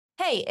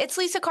Hey, it's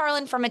Lisa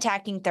Carlin from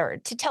Attacking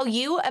Third to tell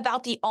you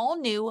about the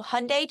all-new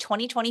Hyundai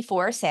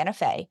 2024 Santa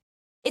Fe.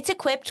 It's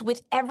equipped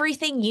with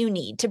everything you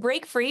need to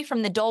break free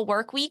from the dull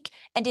work week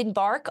and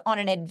embark on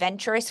an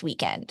adventurous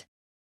weekend.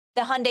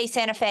 The Hyundai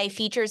Santa Fe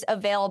features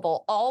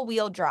available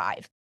all-wheel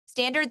drive,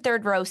 standard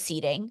third-row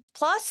seating,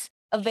 plus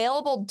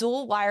available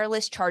dual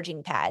wireless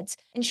charging pads,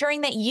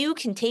 ensuring that you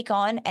can take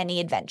on any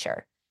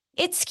adventure.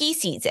 It's ski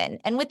season,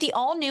 and with the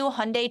all-new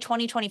Hyundai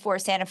 2024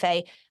 Santa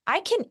Fe, I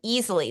can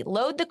easily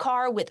load the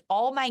car with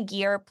all my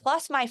gear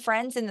plus my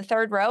friends in the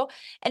third row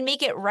and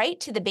make it right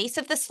to the base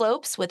of the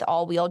slopes with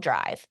all-wheel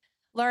drive.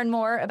 Learn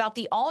more about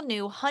the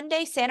all-new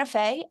Hyundai Santa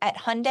Fe at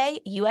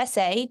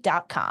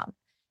HyundaiUSA.com.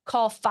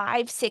 Call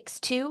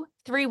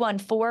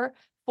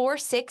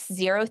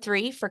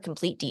 562-314-4603 for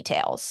complete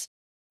details.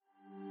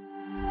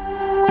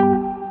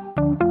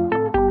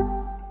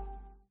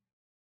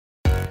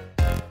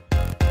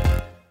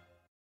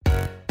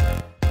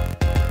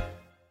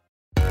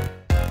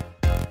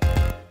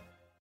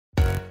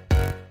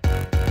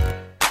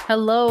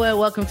 Hello and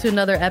welcome to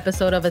another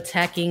episode of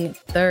Attacking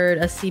Third,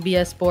 a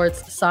CBS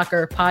Sports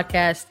soccer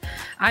podcast.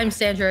 I'm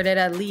Sandra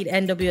Herrera, lead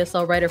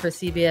NWSL writer for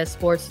CBS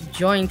Sports,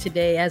 joined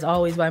today, as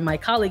always, by my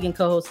colleague and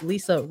co-host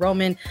Lisa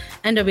Roman,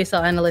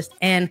 NWSL analyst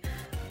and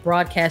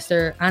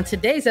broadcaster. On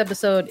today's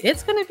episode,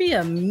 it's going to be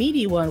a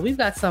meaty one. We've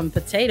got some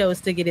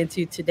potatoes to get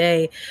into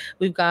today.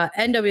 We've got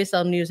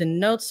NWSL news and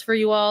notes for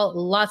you all.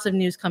 Lots of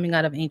news coming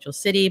out of Angel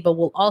City, but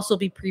we'll also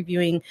be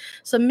previewing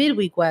some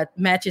midweek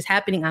matches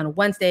happening on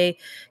Wednesday.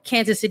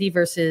 Kansas City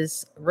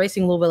versus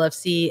Racing Louisville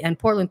FC and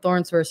Portland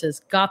Thorns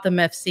versus Gotham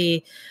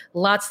FC.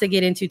 Lots to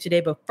get into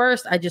today, but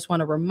first, I just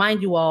want to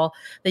remind you all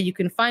that you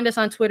can find us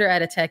on Twitter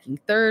at Attacking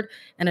Third,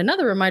 and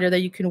another reminder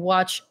that you can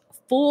watch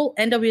full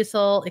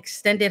NWSL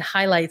extended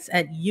highlights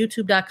at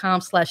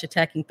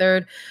youtube.com/attacking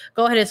third.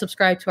 Go ahead and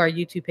subscribe to our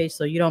YouTube page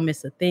so you don't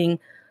miss a thing.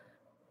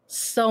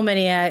 So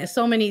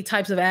many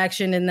types of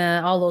action in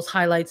all those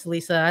highlights,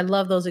 Lisa. I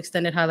love those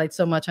extended highlights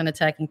so much on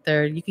Attacking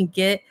Third. You can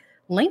get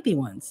lengthy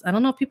ones. I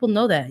don't know if people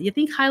know that. You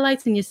think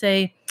highlights and you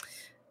say,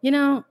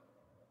 I'm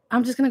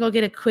just going to go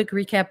get a quick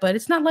recap, but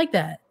it's not like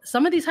that.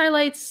 Some of these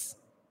highlights,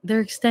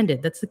 they're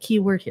extended. That's the key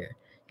word here.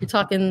 You're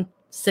talking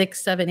 6,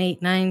 7,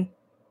 8, 9,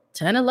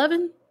 10,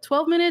 11,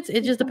 12 minutes.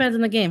 It just depends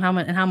on the game, how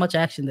much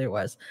action there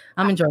was.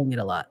 I'm enjoying it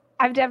a lot.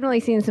 I've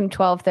definitely seen some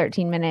 12,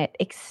 13-minute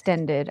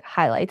extended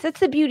highlights. That's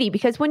the beauty,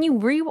 because when you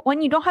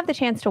don't have the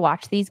chance to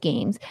watch these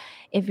games,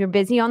 if you're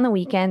busy on the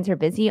weekends or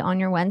busy on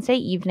your Wednesday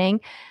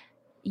evening,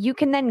 you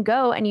can then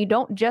go and you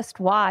don't just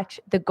watch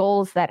the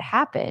goals that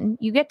happen.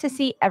 You get to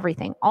see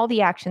everything, all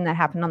the action that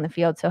happened on the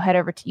field. So head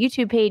over to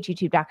YouTube page,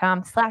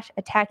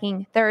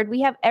 youtube.com/attacking third. We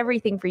have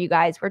everything for you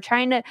guys. We're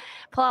trying to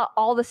pull out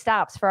all the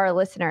stops for our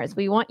listeners.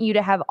 We want you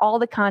to have all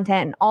the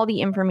content and all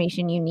the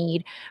information you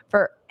need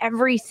for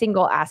every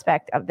single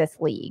aspect of this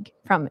league,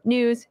 from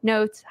news,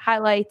 notes,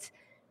 highlights,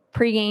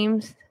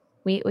 pre-games.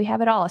 We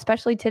have it all,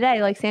 especially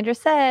today. Like Sandra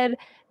said,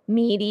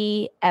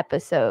 meaty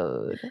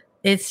episode.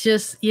 It's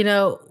just,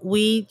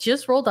 we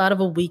just rolled out of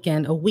a week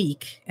and a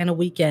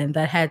weekend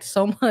that had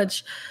so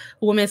much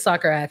women's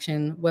soccer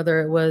action,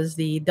 whether it was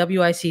the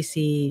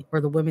WICC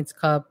or the Women's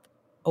Cup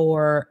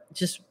or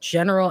just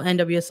general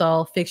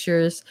NWSL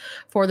fixtures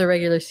for the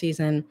regular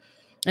season.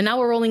 And now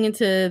we're rolling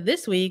into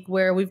this week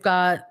where we've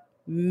got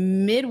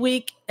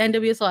midweek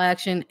NWSL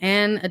action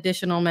and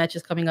additional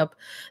matches coming up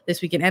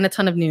this weekend and a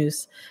ton of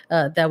news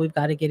that we've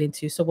got to get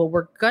into. So what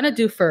we're going to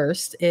do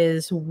first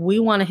is we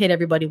want to hit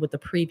everybody with the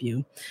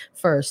preview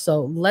first.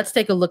 So let's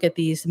take a look at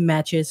these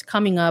matches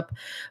coming up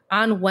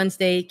on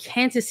Wednesday.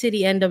 Kansas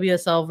City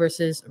NWSL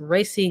versus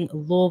Racing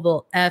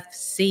Louisville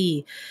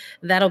FC.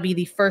 That'll be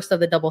the first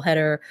of the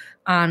doubleheader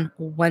on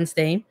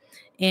Wednesday.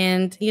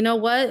 And you know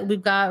what?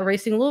 We've got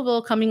Racing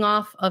Louisville coming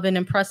off of an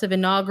impressive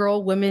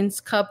inaugural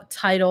Women's Cup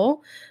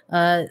title.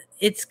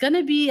 It's going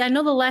to be, I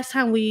know the last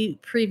time we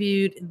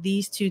previewed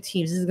these two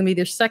teams, this is going to be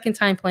their second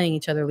time playing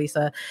each other,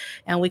 Lisa.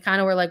 And we kind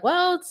of were like,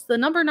 well, it's the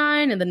number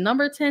 9 and the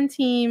number 10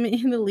 team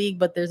in the league,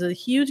 but there's a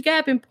huge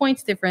gap in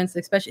points difference,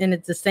 especially, and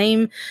it's the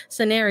same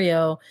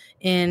scenario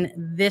in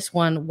this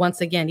one.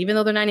 Once again, even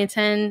though they're 9 and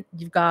 10,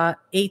 you've got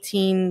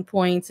 18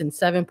 points and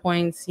 7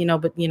 points,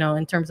 but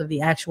in terms of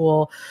the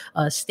actual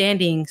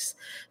standings.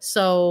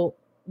 So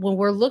when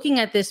we're looking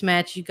at this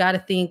match, you got to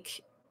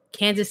think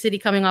Kansas City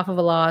coming off of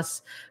a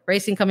loss,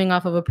 Racing coming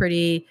off of a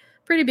pretty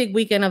big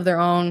weekend of their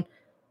own.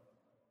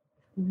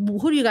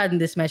 Who do you got in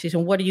this match,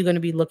 and what are you going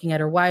to be looking at,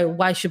 or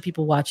why should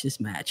people watch this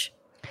match?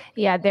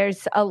 Yeah,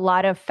 there's a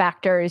lot of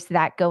factors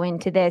that go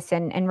into this,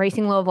 and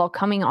Racing Louisville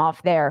coming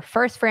off their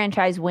first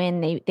franchise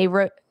win, they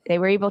were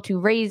able to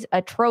raise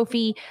a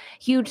trophy,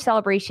 huge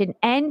celebration,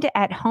 and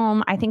at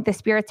home, I think the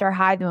spirits are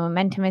high, the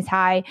momentum is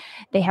high.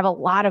 They have a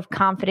lot of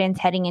confidence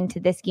heading into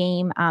this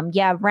game.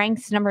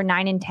 Ranks number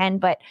 9 and 10,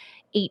 but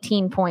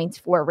 18 points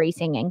for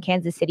Racing, and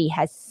Kansas City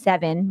has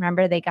 7.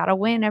 Remember, they got to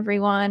win,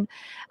 everyone.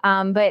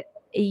 But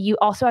you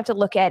also have to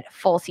look at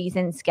full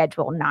season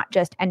schedule, not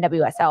just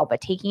NWSL,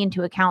 but taking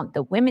into account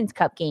the Women's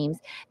Cup games.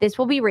 This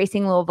will be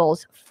Racing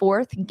Louisville's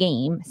 4th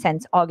game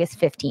since August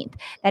 15th.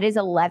 That is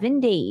 11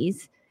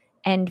 days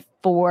and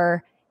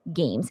 4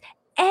 games.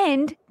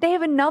 And they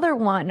have another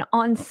one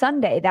on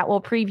Sunday that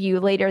we'll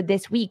preview later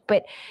this week.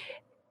 But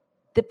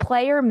the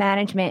player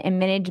management and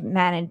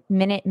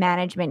minute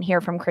management here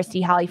from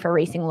Christy Holly for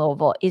Racing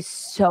Louisville is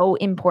so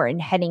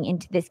important heading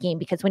into this game,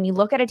 because when you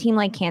look at a team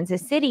like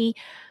Kansas City,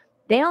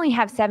 they only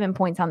have 7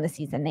 points on the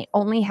season. They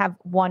only have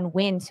 1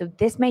 win. So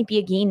this might be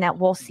a game that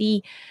we'll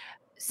see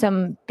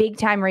some big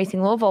time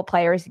Racing Louisville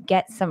players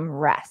get some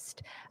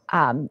rest.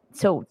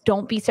 So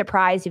don't be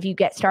surprised if you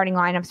get starting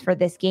lineups for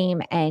this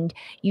game and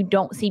you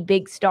don't see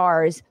big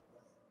stars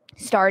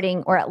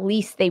starting, or at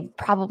least they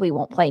probably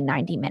won't play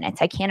 90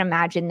 minutes. I can't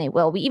imagine they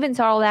will. We even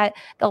saw that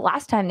the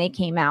last time they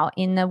came out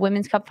in the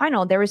Women's Cup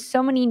final. There was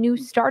so many new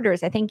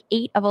starters. I think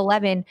 8 of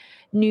 11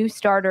 new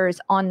starters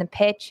on the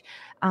pitch.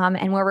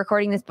 And we're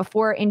recording this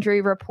before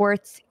injury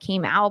reports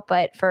came out,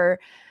 but for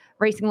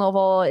Racing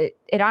Louisville,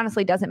 it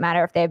honestly doesn't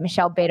matter if they have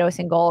Michelle Betos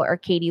in goal or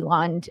Katie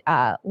Lund.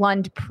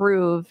 Lund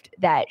proved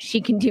that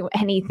she can do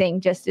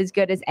anything just as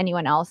good as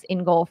anyone else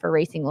in goal for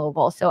Racing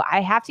Louisville. So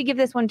I have to give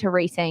this one to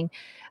Racing.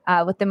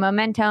 With the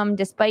momentum,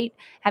 despite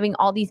having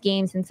all these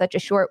games in such a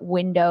short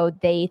window,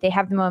 they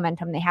have the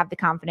momentum, they have the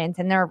confidence,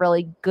 and they're a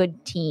really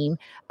good team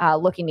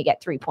looking to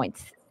get 3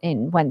 points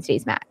in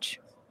Wednesday's match.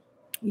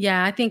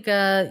 Yeah, I think,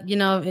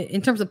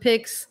 in terms of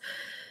picks,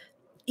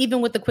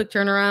 even with the quick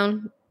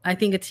turnaround, I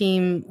think a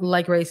team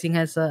like Racing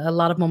has a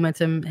lot of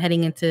momentum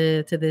heading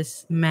into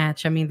this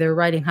match. I mean, they're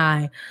riding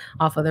high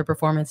off of their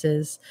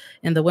performances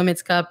in the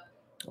Women's Cup.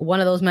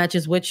 One of those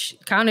matches which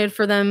counted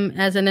for them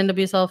as an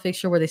NWSL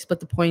fixture, where they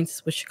split the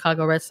points with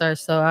Chicago Red Stars.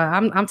 So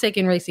I'm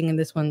taking Racing in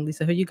this one.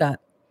 Lisa, who you got?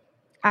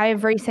 I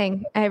have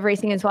Racing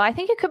as well. I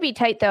think it could be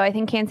tight, though. I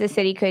think Kansas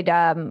City could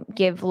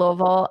give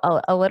Louisville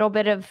a little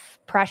bit of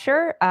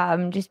pressure,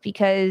 just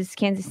because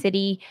Kansas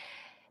City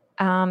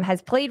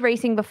has played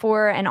Racing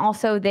before, and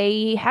also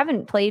they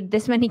haven't played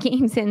this many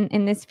games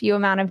in this few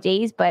amount of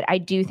days. But I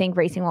do think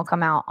Racing will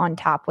come out on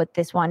top with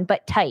this one,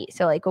 but tight.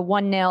 So like a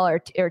 1-0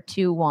 or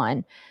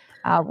 2-1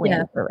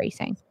 win for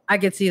Racing. I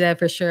could see that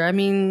for sure. I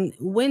mean,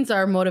 wins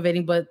are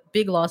motivating, but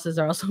big losses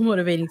are also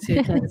motivating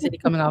too. Kansas City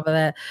coming off of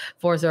that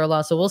 4-0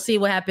 loss. So we'll see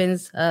what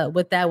happens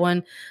with that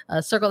one.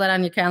 Circle that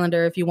on your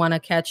calendar if you want to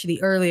catch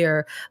the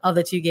earlier of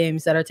the 2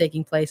 games that are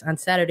taking place on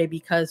Saturday,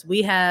 because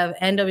we have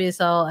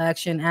NWSL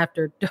action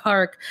after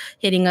dark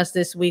hitting us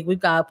this week. We've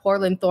got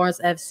Portland Thorns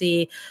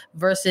FC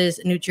versus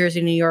New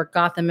Jersey, New York,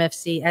 Gotham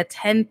FC at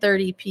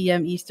 10:30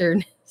 p.m.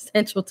 Eastern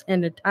Central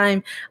Standard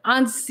Time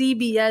on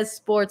CBS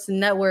Sports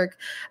Network.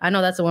 I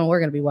know that's the one we're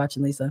going to be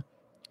watching, Lisa.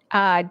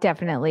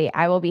 Definitely.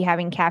 I will be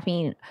having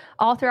caffeine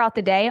all throughout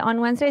the day on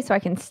Wednesday, so I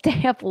can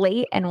stay up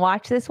late and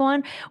watch this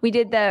one. We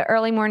did the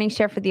early morning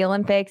show for the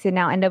Olympics, and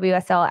now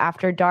NWSL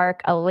After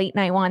Dark, a late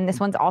night one. This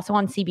one's also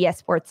on CBS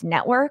Sports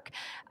Network.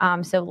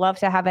 So love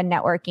to have a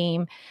network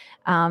game.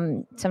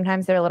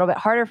 Sometimes they're a little bit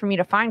harder for me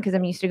to find because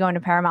I'm used to going to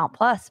Paramount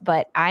Plus,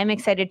 but I'm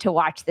excited to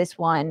watch this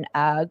one.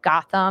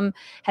 Gotham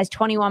has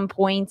 21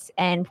 points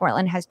and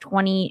Portland has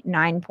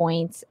 29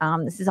 points.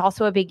 This is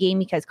also a big game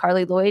because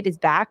Carly Lloyd is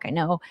back. I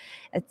know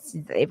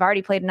they've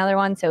already played another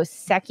one. So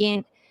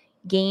 2nd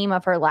game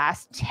of her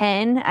last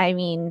 10. I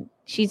mean,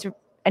 she's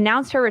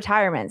announced her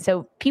retirement.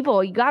 So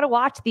people, you got to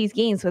watch these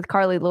games with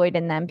Carly Lloyd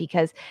in them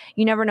because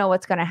you never know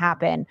what's going to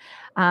happen.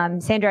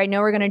 Sandra, I know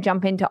we're going to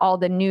jump into all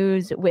the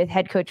news with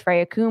head coach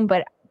Freya Kuhn,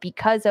 but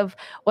because of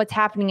what's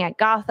happening at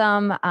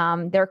Gotham,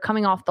 they're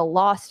coming off the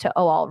loss to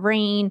OL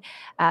Reign,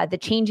 the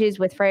changes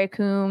with Freya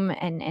Kuhn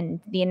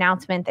and the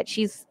announcement that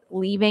she's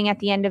leaving at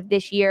the end of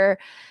this year.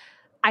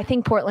 I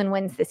think Portland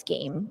wins this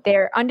game.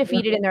 They're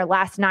undefeated in their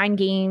last 9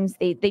 games.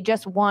 They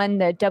just won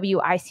the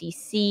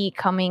WICC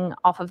coming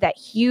off of that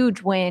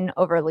huge win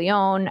over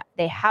Lyon.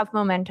 They have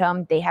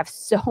momentum. They have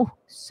so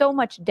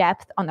much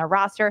depth on their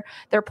roster.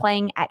 They're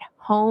playing at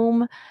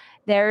home.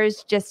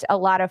 There's just a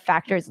lot of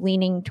factors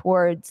leaning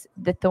towards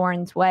the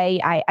Thorns' way.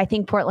 I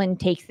think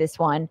Portland takes this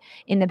one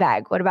in the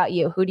bag. What about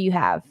you? Who do you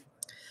have?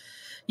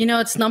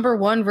 It's number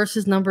 1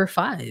 versus number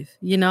 5.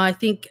 I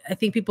think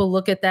people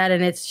look at that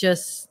and it's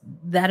just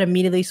that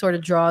immediately sort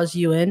of draws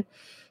you in.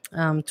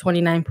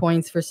 29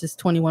 points versus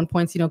 21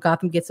 points.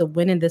 Gotham gets a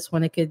win in this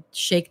one. It could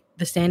shake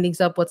the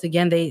standings up once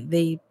again.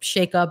 They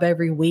shake up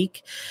every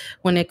week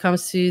when it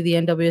comes to the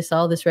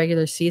NWSL this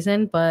regular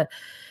season. But,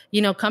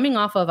 coming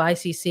off of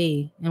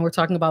ICC, and we're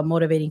talking about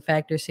motivating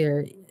factors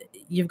here,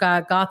 you've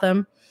got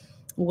Gotham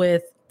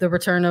with the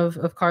return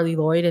of Carly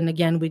Lloyd. And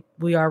again,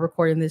 we are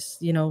recording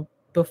this,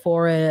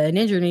 before an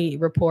injury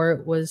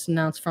report was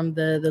announced from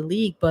the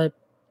league. But,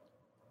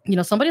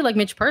 somebody like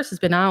Midge Purce has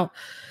been out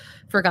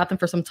for Gotham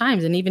for some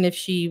times. And even if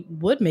she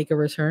would make a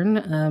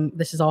return,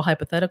 this is all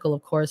hypothetical,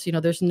 of course.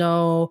 There's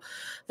not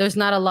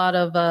a lot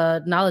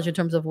of knowledge in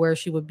terms of where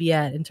she would be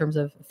at in terms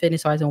of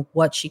fitness wise and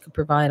what she could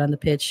provide on the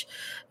pitch,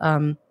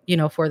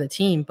 for the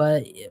team.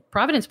 But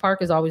Providence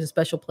Park is always a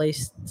special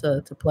place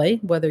to play,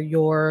 whether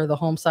you're the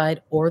home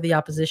side or the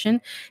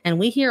opposition. And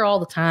we hear all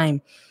the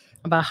time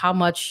about how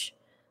much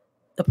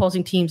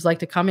opposing teams like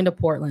to come into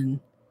Portland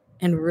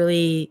and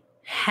really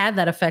had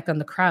that effect on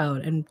the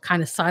crowd and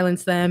kind of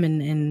silence them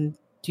and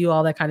do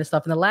all that kind of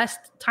stuff. And the last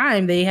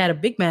time they had a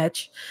big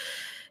match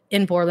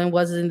in Portland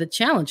was in the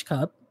Challenge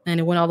Cup, and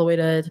it went all the way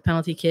to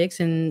penalty kicks,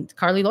 and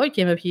Carly Lloyd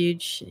came up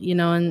huge,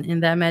 in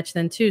that match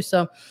then too.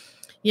 So,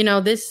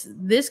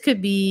 this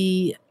could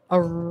be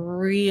a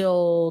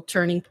real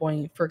turning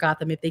point for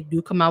Gotham if they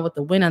do come out with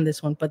the win on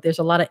this one. But there's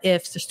a lot of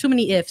ifs. There's too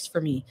many ifs for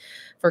me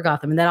for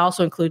Gotham. And that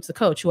also includes the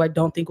coach, who I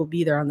don't think will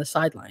be there on the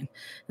sideline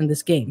in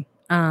this game.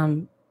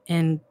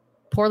 And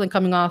Portland,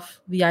 coming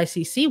off the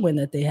ICC win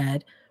that they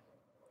had,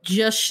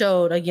 just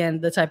showed,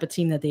 again, the type of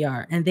team that they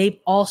are. And they've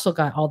also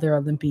got all their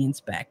Olympians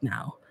back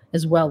now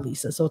as well,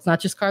 Lisa. So it's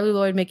not just Carly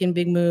Lloyd making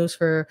big moves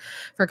for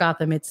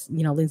Gotham. It's,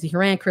 Lindsey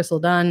Horan, Crystal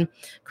Dunn,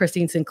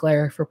 Christine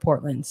Sinclair for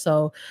Portland.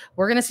 So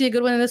we're going to see a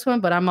good win in this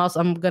one, but I'm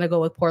going to go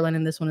with Portland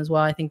in this one as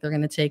well. I think they're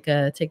going to take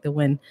the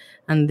win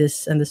on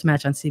this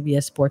match on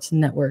CBS Sports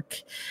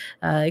Network.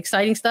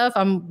 Exciting stuff.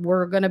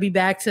 We're going to be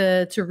back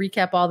to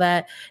recap all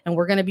that, and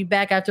we're going to be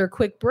back after a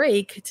quick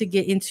break to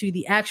get into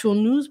the actual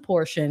news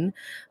portion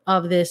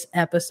of this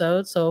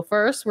episode. So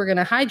first, we're going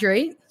to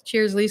hydrate.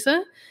 Cheers,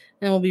 Lisa,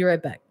 and we'll be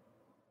right back.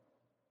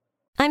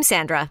 I'm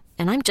Sandra,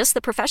 and I'm just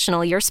the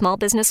professional your small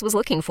business was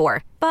looking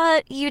for.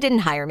 But you didn't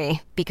hire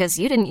me because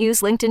you didn't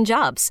use LinkedIn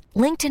Jobs.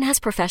 LinkedIn has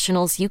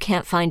professionals you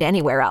can't find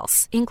anywhere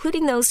else,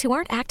 including those who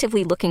aren't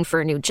actively looking for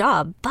a new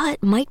job,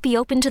 but might be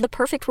open to the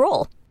perfect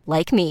role,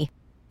 like me.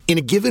 In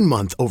a given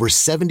month, over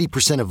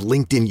 70% of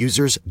LinkedIn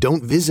users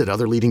don't visit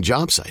other leading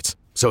job sites.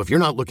 So if you're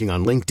not looking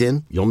on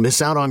LinkedIn, you'll miss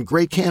out on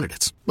great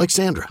candidates like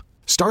Sandra.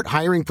 Start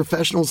hiring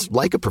professionals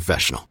like a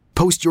professional.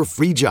 Post your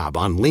free job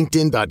on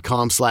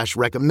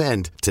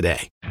linkedin.com/recommend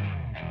today.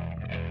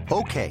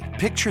 Okay,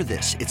 picture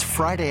this. It's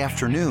Friday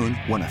afternoon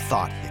when a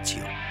thought hits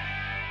you.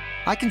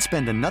 I can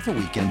spend another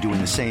weekend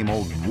doing the same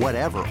old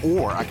whatever,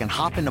 or I can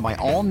hop into my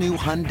all-new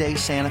Hyundai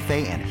Santa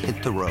Fe and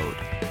hit the road.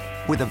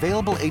 With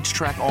available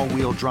H-Track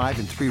all-wheel drive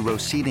and 3-row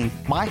seating,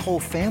 my whole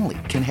family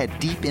can head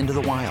deep into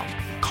the wild.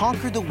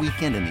 Conquer the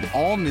weekend in the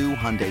all-new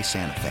Hyundai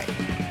Santa Fe.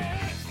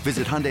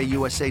 Visit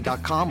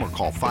HyundaiUSA.com or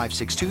call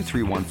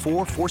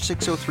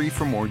 562-314-4603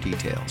 for more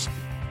details.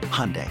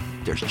 Hyundai,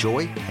 there's joy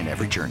in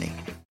every journey.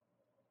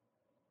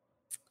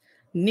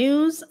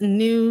 News.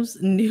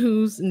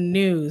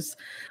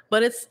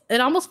 But it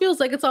almost feels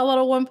like it's all out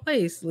of one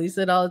place,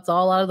 Lisa. It's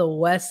all out of the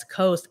West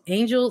Coast.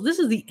 This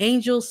is the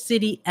Angel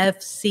City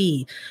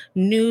FC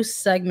news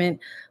segment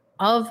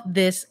of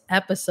this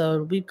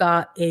episode. We've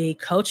got a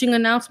coaching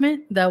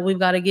announcement that we've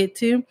got to get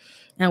to,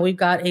 and we've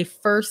got a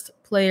first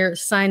player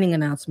signing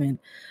announcement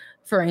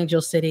for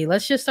Angel City.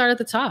 Let's just start at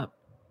the top.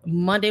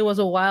 Monday was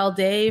a wild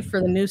day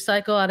for the news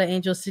cycle out of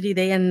Angel City.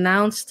 They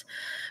announced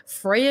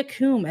Freya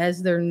Coombe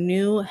as their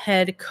new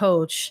head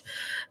coach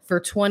for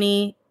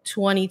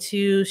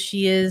 2022.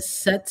 She is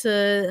set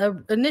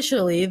to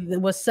initially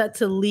was set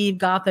to leave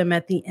Gotham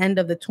at the end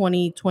of the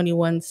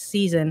 2021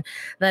 season.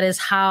 That is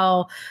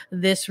how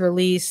this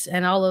release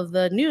and all of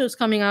the news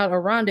coming out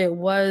around it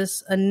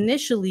was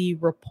initially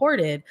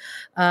reported.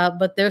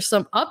 But there's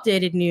some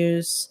updated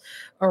news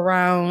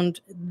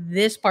around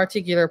this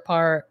particular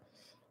part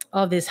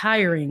of this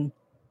hiring,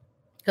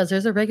 because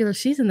there's a regular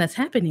season that's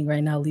happening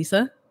right now,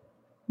 Lisa.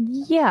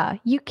 Yeah,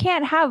 you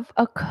can't have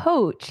a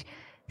coach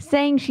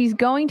saying she's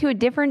going to a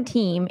different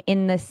team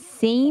in the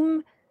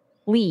same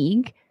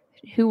league,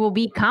 who will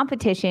be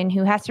competition,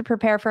 who has to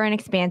prepare for an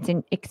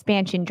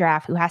expansion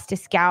draft, who has to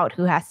scout,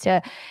 who has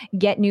to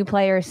get new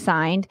players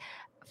signed,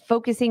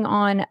 focusing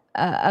on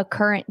a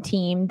current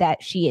team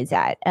that she is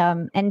at.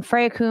 And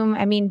Freya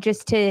Coombe,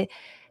 just to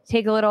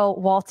take a little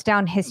waltz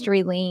down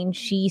history lane,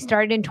 she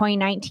started in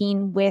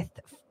 2019 with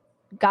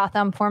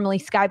Gotham, formerly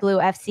Sky Blue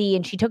FC,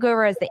 and she took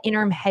over as the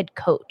interim head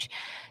coach.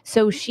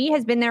 So she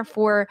has been there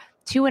for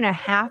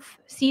 2.5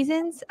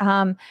 seasons.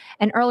 And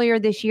earlier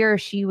this year,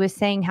 she was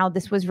saying how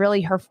this was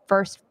really her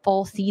first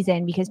full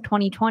season, because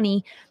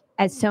 2020,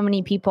 as so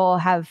many people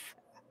have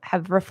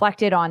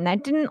reflected on,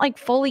 that didn't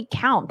fully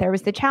count. There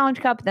was the Challenge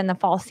Cup, then the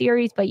fall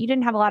series, but you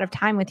didn't have a lot of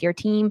time with your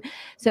team.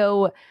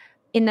 So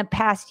in the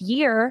past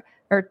year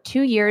or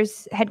 2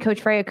 years, head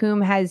coach Freya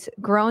Coombe has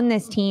grown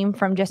this team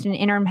from just an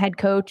interim head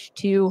coach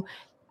to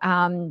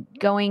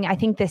going, I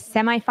think, the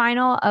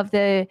semifinal of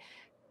the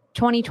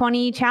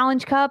 2020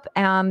 Challenge Cup.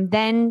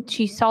 Then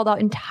she saw the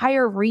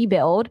entire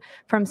rebuild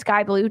from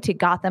Sky Blue to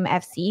Gotham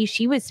FC.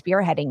 She was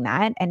spearheading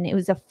that, and it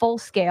was a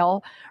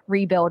full-scale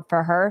rebuild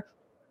for her.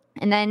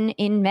 And then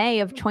in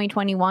May of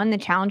 2021, the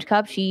Challenge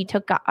Cup, she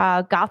took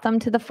Gotham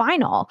to the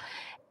final.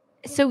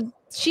 So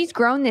she's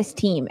grown this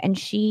team, and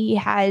she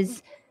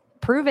has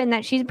proven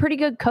that she's a pretty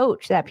good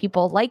coach, that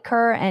people like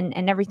her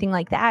and everything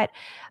like that.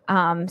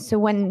 So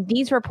when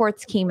these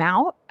reports came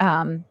out,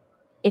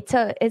 it's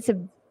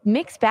a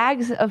mixed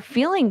bags of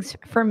feelings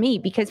for me,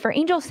 because for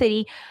Angel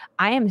City,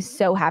 I am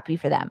so happy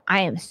for them. I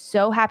am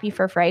so happy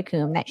for Freya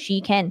Coombe that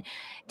she can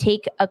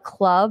take a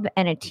club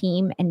and a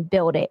team and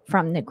build it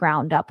from the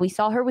ground up. We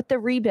saw her with the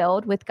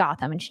rebuild with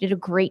Gotham, and she did a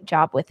great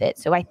job with it.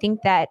 So I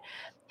think that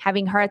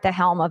having her at the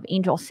helm of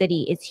Angel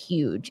City is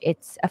huge.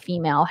 It's a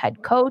female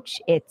head coach.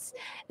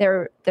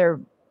 They're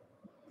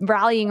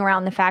rallying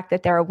around the fact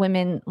that they're a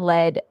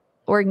women-led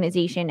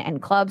organization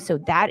and club. So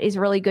that is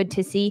really good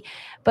to see.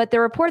 But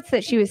the reports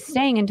that she was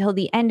staying until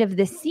the end of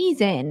the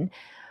season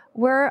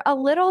were a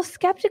little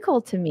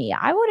skeptical to me.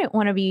 I wouldn't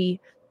want to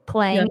be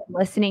playing and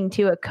listening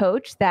to a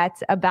coach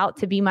that's about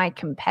to be my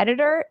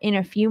competitor in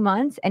a few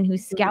months and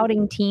who's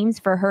scouting teams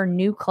for her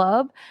new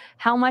club.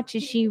 How much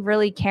is she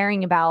really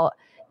caring about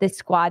the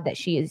squad that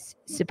she is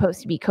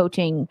supposed to be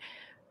coaching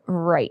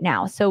right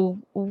now? So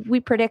we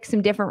predict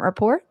some different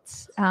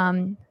reports.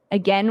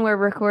 Again, we're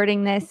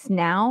recording this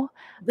now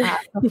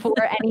before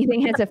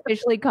anything has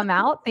officially come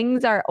out.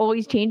 Things are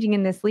always changing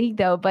in this league,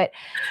 though. But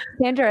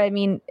Sandra, I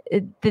mean,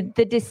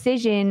 the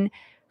decision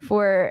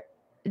for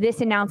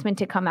this announcement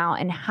to come out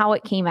and how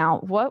it came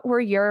out, what were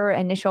your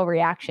initial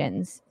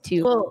reactions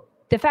to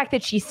the fact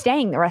that she's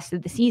staying the rest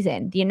of the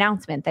season, the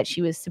announcement that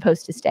she was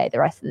supposed to stay the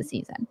rest of the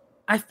season?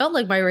 I felt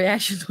like my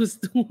reactions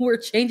were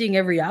changing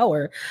every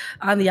hour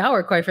on the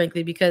hour, quite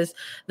frankly, because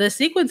the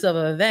sequence of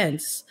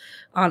events,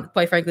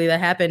 quite frankly,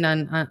 that happened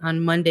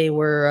on Monday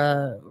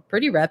were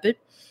pretty rapid.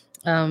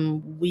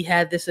 We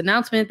had this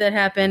announcement that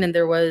happened, and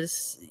it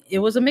was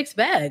a mixed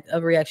bag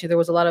of reaction. There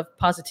was a lot of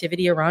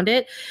positivity around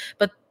it,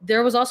 but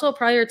there was also a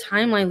prior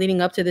timeline leading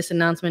up to this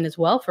announcement as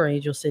well for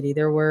Angel City.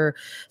 There were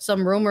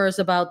some rumors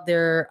about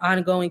their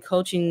ongoing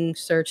coaching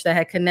search that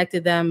had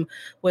connected them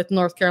with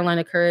North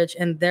Carolina Courage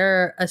and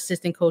their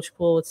assistant coach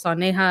pool with Son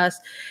Nejas.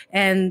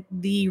 And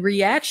the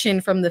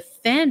reaction from the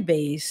fan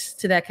base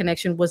to that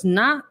connection was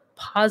not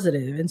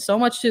positive, and so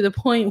much to the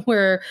point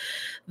where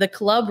the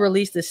club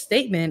released a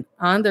statement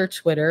on their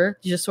Twitter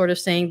just sort of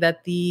saying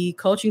that the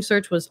coaching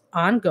search was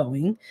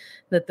ongoing,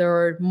 that there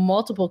were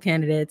multiple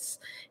candidates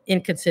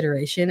in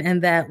consideration,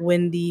 and that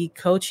when the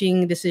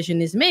coaching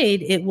decision is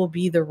made, it will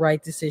be the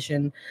right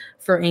decision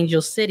for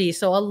Angel City.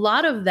 So a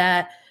lot of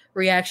that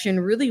reaction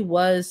really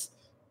was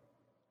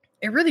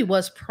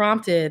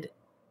prompted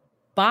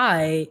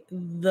by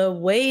the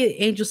way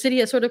Angel City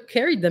has sort of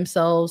carried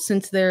themselves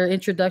since their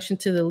introduction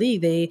to the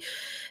league.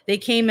 They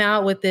came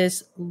out with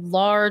this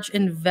large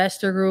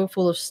investor group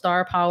full of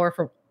star power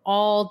from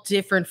all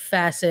different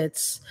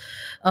facets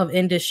of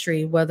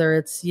industry, whether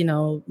it's,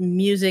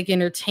 music,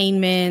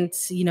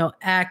 entertainment,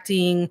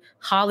 acting,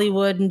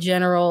 Hollywood in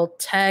general,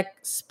 tech,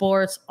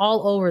 sports,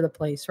 all over the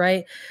place,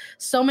 right?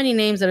 So many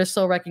names that are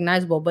so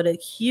recognizable, but a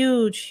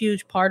huge,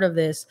 huge part of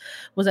this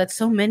was that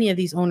so many of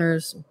these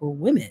owners were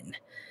women.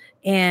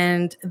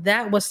 And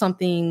that was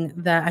something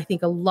that I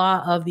think a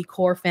lot of the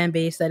core fan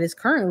base that is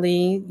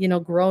currently,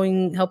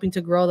 growing, helping to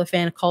grow the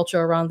fan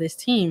culture around this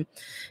team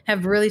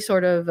have really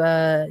sort of,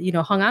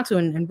 hung on to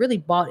and really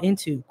bought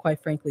into,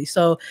 quite frankly.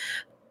 So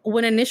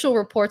when initial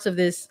reports of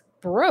this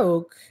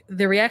broke,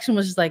 the reaction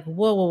was just like,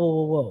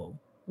 whoa.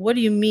 What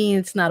do you mean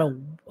it's not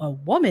a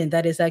woman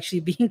that is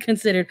actually being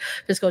considered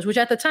this coach? Which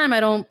at the time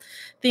I don't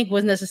think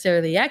was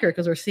necessarily accurate,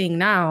 because we're seeing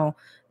now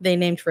they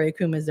named Freya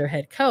Coombe as their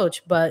head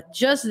coach. But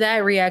just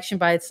that reaction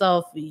by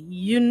itself,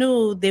 you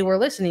knew they were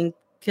listening,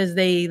 because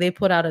they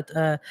put out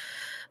a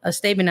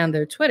statement on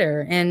their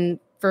Twitter. And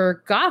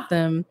for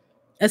Gotham,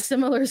 a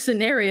similar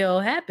scenario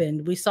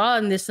happened. We saw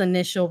in this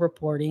initial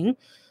reporting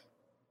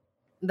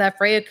that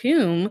Freya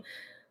Coombe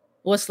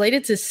was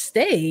slated to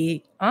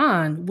stay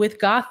on with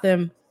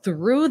Gotham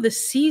through the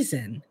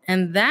season.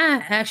 And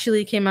that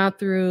actually came out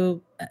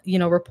through,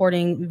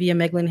 reporting via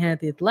Meg Linehan at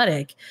The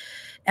Athletic.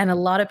 And a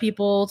lot of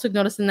people took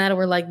notice in that and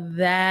were like,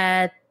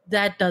 that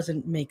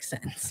doesn't make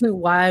sense.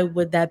 Why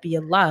would that be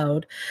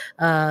allowed?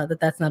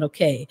 That's not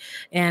okay.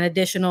 And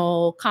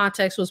additional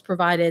context was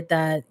provided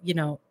that,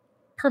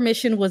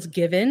 permission was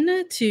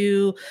given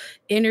to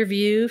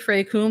interview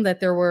Freya Coombe, that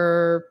there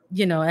were,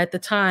 at the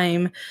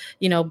time,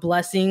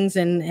 blessings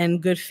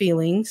and good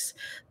feelings.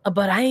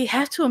 But I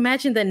have to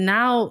imagine that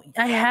now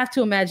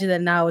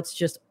it's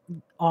just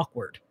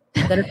awkward.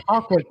 That it's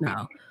awkward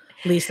now.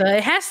 Lisa,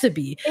 it has to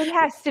be. It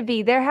has to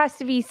be. There has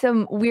to be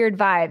some weird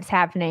vibes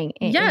happening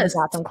in the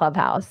Gotham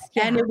clubhouse.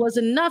 Yeah. And it was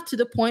enough to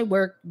the point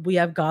where we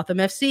have Gotham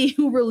FC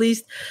who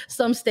released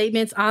some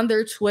statements on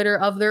their Twitter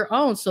of their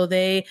own. So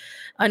they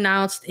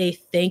announced a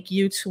thank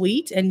you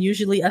tweet, and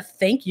usually a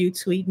thank you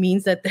tweet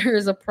means that there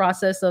is a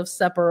process of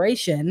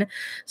separation.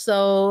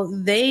 So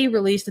they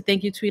released a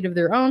thank you tweet of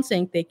their own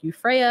saying, "Thank you,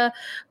 Freya.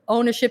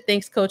 Ownership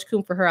thanks Coach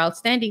Coombe for her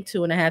outstanding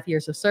 2.5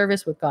 years of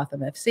service with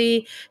Gotham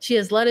FC. She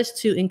has led us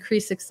to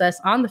increase success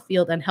on the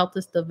field and helped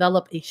us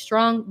develop a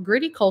strong,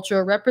 gritty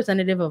culture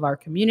representative of our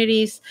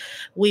communities.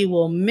 We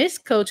will miss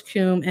Coach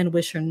Coombe and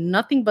wish her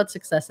nothing but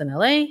success in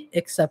LA,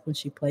 except when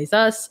she plays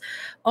us.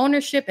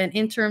 Ownership and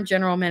interim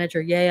general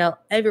manager Yael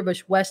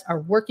Averbuch West are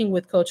working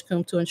with Coach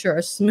Coombe to ensure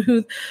a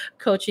smooth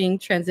coaching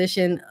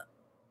transition.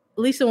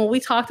 Lisa, when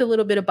we talked a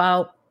little bit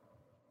about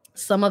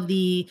some of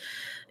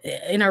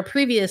in our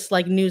previous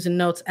news and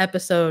notes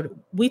episode,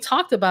 we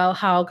talked about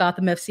how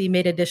Gotham FC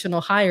made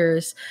additional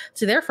hires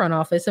to their front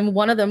office. And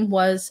one of them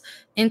was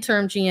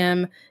interim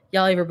GM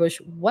Yael Averbuch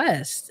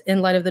West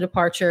in light of the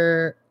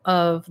departure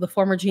of the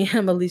former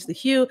GM Elise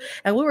LeHue.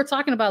 And we were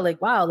talking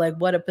about wow,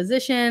 what a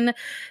position.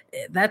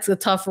 That's a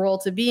tough role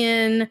to be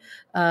in.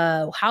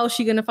 How is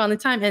she going to find the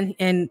time?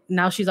 And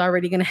now she's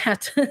already going to have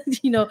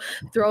to,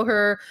 throw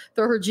her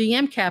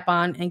GM cap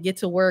on and get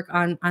to work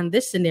on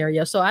this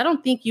scenario. So I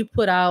don't think you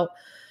put out,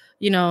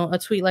 a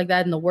tweet like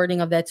that and the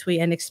wording of that tweet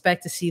and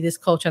expect to see this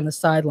coach on the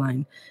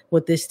sideline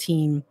with this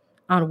team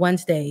on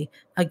Wednesday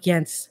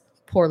against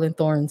Portland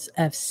Thorns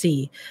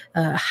FC.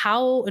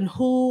 How and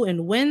who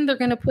and when they're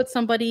going to put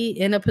somebody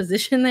in a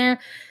position there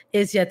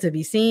is yet to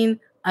be seen.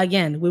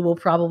 Again, we will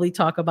probably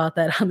talk about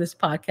that on this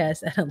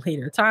podcast at a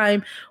later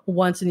time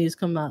once news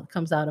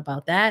comes out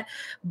about that.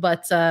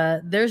 But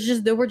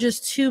there were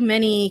just too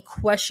many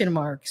question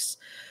marks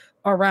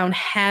around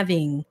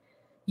having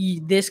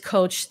this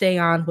coach stay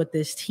on with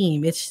this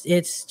team.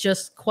 It's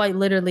just quite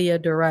literally a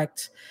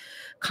direct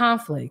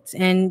conflict.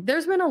 And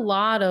there's been a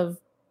lot of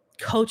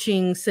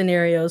coaching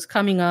scenarios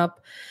coming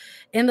up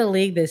in the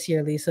league this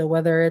year, Lisa,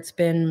 whether it's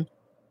been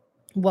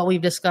what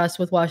we've discussed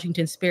with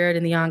Washington Spirit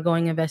and the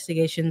ongoing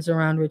investigations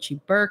around Richie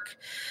Burke,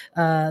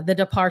 the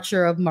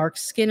departure of Mark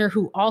Skinner,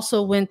 who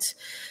also went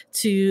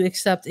to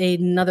accept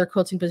another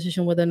coaching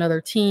position with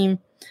another team,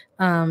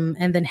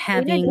 and then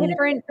having in a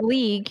different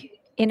league.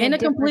 In a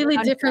completely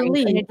different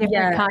league, in a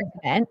different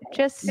continent.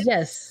 Just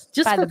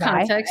for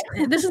context.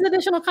 This is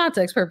additional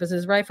context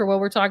purposes, right, for what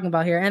we're talking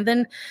about here. And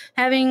then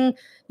having,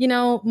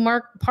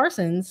 Mark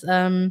Parsons,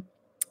 and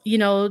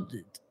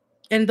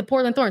the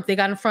Portland Thorns, they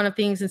got in front of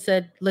things and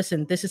said,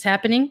 listen, this is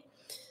happening.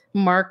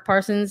 Mark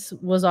Parsons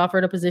was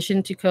offered a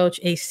position to coach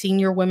a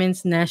senior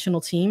women's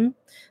national team,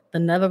 the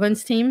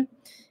Netherlands team,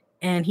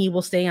 and he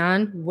will stay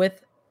on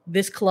with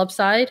this club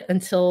side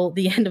until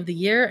the end of the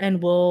year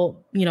and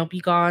will, be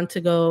gone to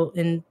go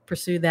and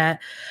pursue that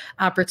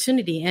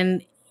opportunity.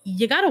 And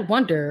you got to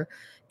wonder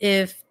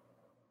if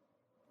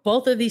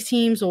both of these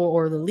teams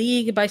or the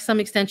league by some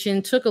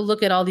extension took a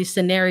look at all these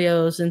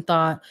scenarios and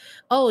thought,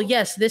 oh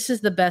yes, this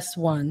is the best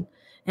one.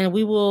 And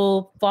we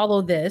will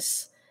follow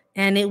this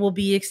and it will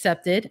be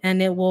accepted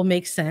and it will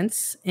make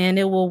sense and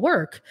it will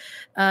work.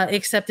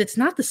 Except it's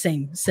not the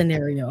same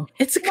scenario.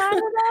 It's a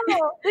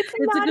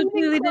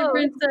completely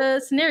different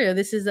scenario.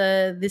 This is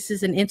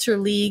an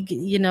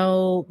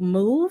interleague,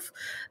 move.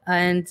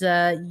 And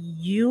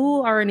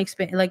you are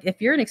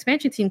if you're an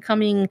expansion team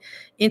coming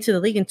into the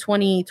league in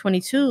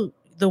 2022,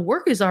 the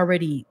work is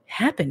already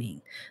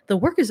happening. The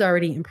work is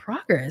already in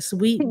progress.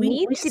 We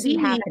see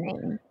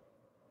happening.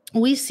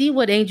 We see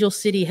what Angel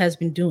City has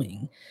been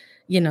doing,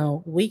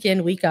 week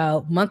in, week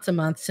out, month to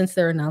month since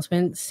their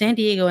announcement. San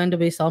Diego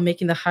NWSL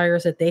making the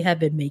hires that they have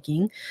been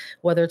making,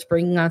 whether it's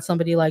bringing on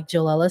somebody like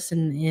Jill Ellis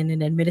in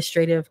an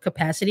administrative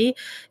capacity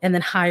and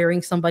then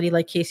hiring somebody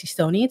like Casey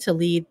Stoney to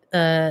lead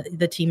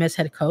the team as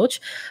head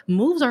coach.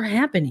 Moves are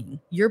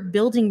happening. You're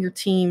building your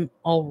team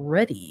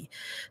already.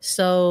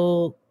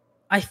 So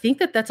I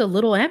think that's a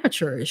little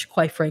amateurish,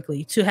 quite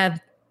frankly, to have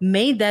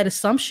made that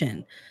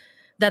assumption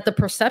that the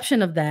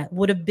perception of that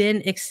would have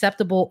been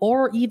acceptable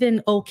or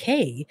even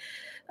okay,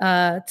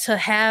 to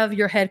have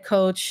your head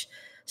coach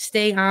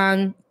stay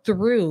on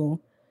through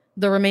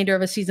the remainder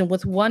of a season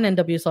with one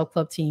NWSL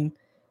club team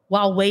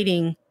while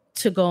waiting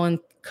to go and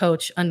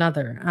coach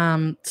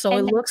another. So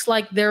it looks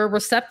like they're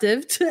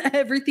receptive to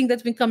everything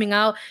that's been coming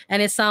out.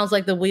 And it sounds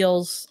like the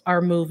wheels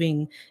are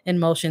moving in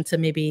motion to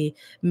maybe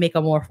make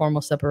a more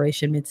formal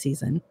separation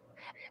mid-season.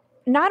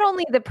 Not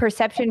only the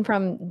perception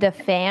from the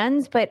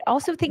fans, but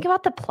also think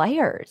about the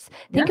players.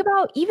 Think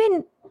about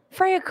even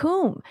Freya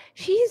Coombe.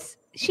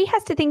 She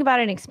has to think about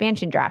an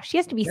expansion draft. She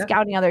has to be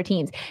scouting other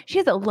teams. She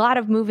has a lot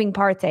of moving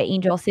parts at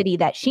Angel City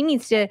that she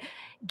needs to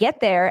get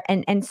there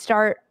and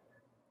start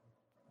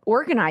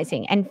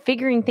organizing and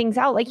figuring things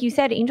out. Like you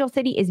said, Angel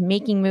City is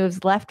making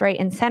moves left, right,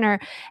 and center,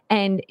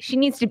 and she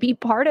needs to be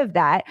part of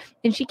that.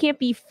 And she can't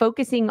be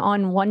focusing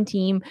on one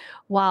team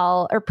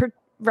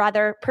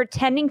rather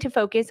pretending to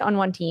focus on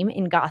one team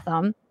in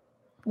Gotham,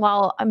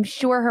 while I'm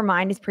sure her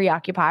mind is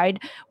preoccupied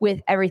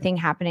with everything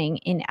happening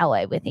in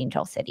LA with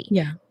Angel City.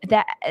 Yeah.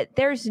 That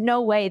there's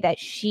no way that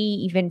she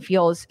even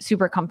feels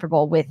super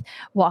comfortable with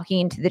walking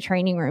into the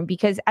training room,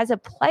 because as a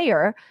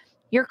player,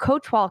 your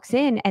coach walks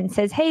in and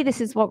says, hey,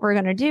 this is what we're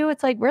going to do.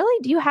 It's like,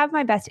 really? Do you have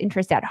my best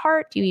interest at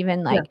heart? Do you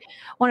even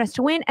want us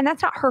to win? And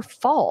that's not her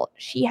fault.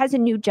 She has a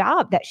new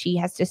job that she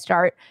has to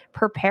start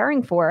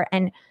preparing for.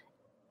 And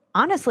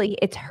honestly,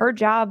 it's her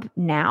job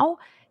now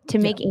to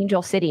make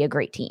Angel City a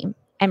great team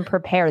and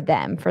prepare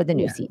them for the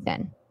new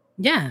season.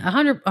 Yeah,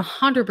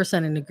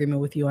 100% in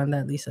agreement with you on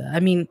that, Lisa. I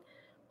mean,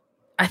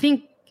 I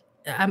think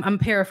I'm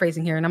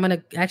paraphrasing here, and I'm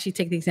going to actually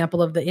take the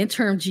example of the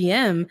interim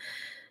GM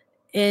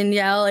in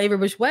Yael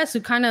Averbuch-West,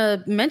 who kind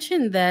of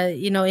mentioned that,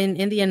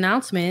 in the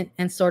announcement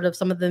and sort of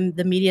some of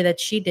the media that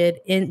she did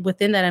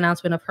within that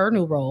announcement of her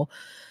new role,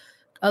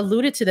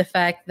 alluded to the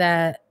fact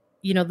that,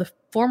 the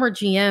former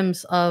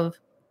GMs of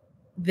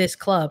this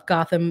club,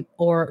 Gotham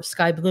or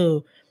Sky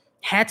Blue,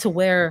 had to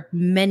wear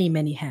many,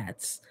 many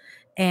hats.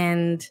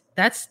 And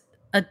that's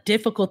a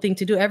difficult thing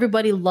to do.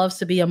 Everybody loves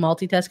to be a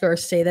multitasker or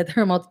say that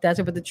they're a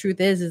multitasker, but the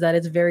truth is that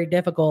it's very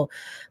difficult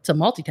to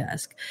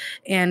multitask.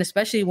 And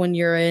especially when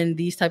you're in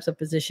these types of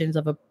positions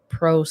of a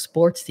pro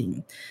sports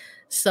team.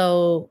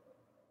 So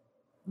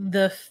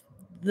the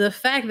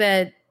fact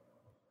that,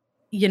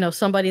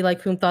 somebody like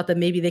whom thought that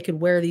maybe they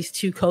could wear these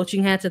two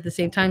coaching hats at the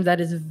same time,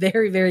 that is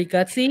very, very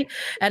gutsy.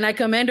 And I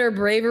commend her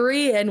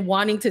bravery and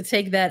wanting to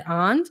take that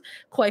on,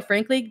 quite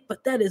frankly,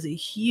 but that is a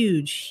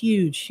huge,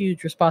 huge,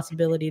 huge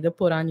responsibility to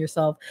put on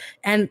yourself.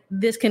 And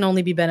this can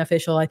only be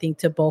beneficial, I think,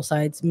 to both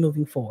sides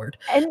moving forward.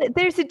 And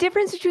there's a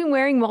difference between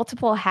wearing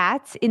multiple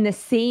hats in the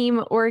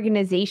same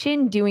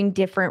organization doing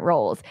different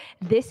roles.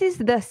 This is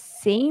the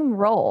same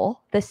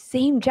role, the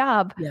same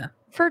job. Yeah.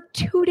 For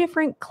two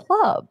different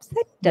clubs.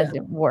 That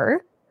doesn't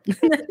work.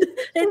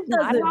 It's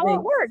not how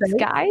it works, sense.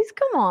 Guys.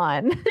 Come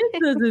on.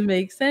 It doesn't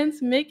make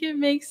sense. Make it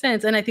make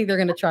sense. And I think they're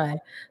going to try.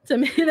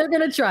 They're going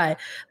to try.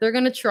 They're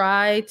going to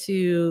try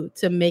to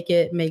make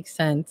it make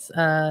sense.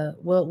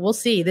 We'll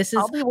see.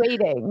 I'll be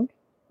waiting.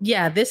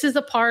 Yeah, this is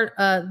the part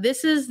of the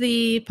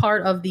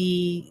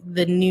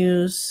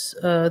news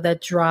that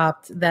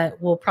dropped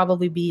that will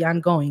probably be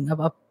ongoing, of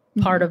a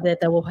part of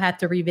it that we'll have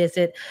to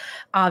revisit,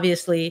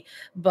 obviously.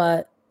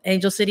 But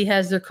Angel City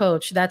has their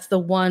coach. That's the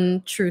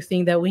one true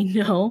thing that we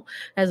know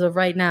as of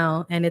right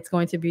now, and it's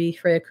going to be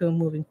Freya Coombe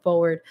moving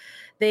forward.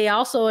 They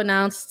also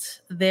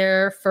announced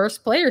their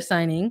first player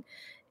signing,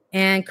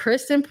 and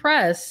Christen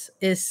Press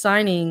is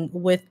signing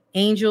with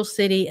Angel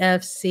City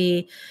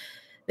FC.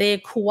 They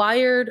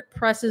acquired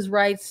Press's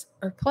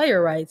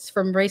player rights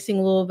from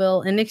Racing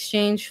Louisville in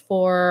exchange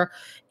for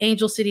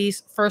Angel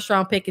City's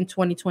first-round pick in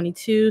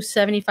 2022,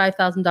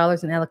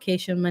 $75,000 in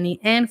allocation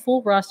money, and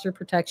full roster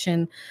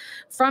protection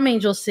from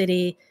Angel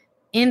City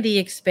in the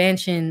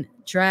expansion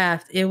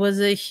draft. It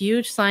was a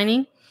huge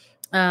signing,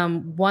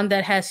 one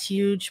that has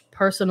huge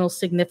personal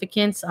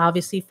significance,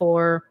 obviously,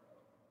 for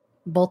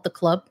both the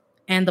club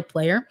and the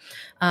player.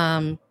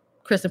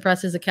 Christen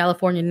Press is a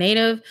California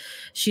native.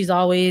 She's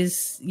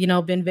always,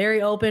 been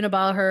very open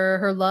about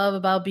her love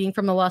about being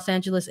from the Los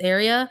Angeles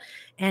area.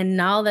 And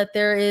now that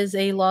there is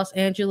a Los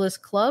Angeles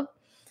club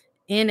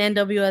in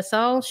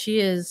NWSL, she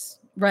is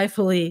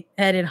rightfully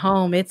headed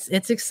home. It's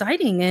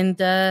exciting. And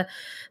the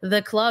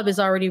club is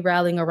already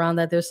rallying around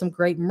that. There's some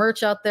great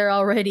merch out there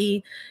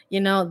already. De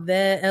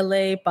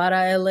LA,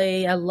 para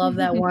LA. I love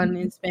that one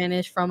in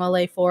Spanish, from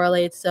LA for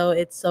LA. It's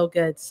so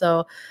good.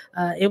 So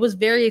it was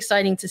very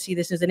exciting to see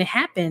this news. And it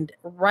happened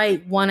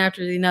right one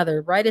after the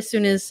other. Right as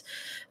soon as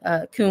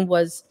Coombe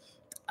was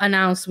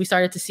announced, we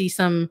started to see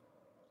some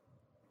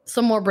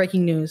more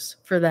breaking news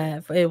for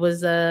that. It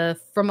was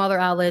from other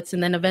outlets,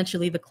 and then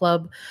eventually the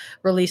club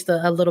released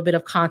a little bit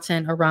of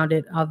content around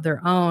it of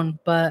their own.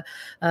 But,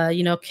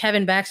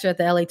 Kevin Baxter at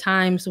the LA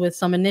Times, with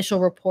some initial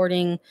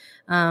reporting,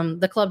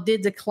 the club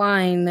did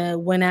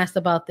decline when asked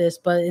about this,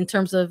 but in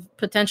terms of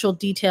potential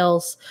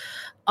details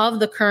of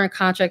the current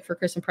contract for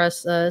Christen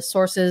Press,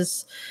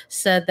 sources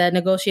said that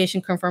negotiation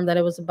confirmed that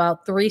it was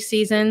about 3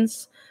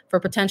 seasons for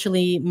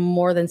potentially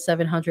more than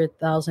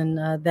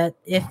 $700,000. That,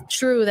 if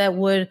true, that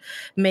would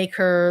make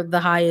her the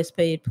highest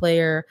paid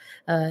player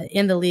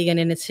in the league and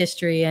in its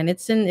history. And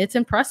it's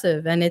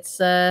impressive, and it's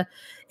a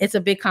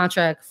big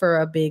contract for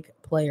a big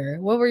player.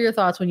 What were your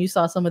thoughts when you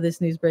saw some of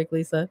this news break,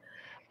 Lisa?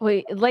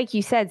 Well, like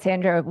you said,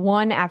 Sandra,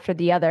 one after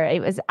the other.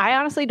 I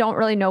honestly don't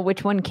really know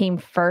which one came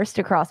first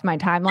across my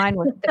timeline.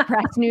 Was it the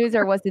Press news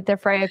or was it the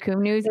Freya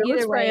Coombe news?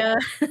 Either way,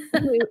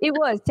 it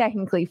was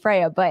technically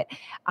Freya, but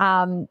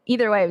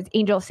either way, it was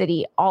Angel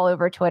City all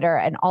over Twitter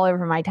and all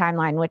over my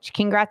timeline, which,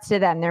 congrats to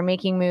them. They're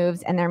making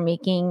moves, and they're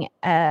making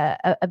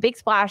a big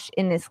splash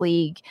in this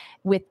league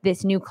with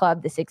this new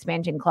club, this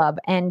expansion club.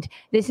 And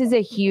this is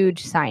a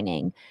huge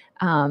signing.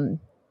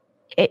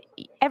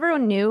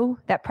 Everyone knew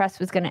that Press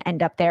was going to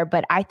end up there,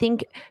 but I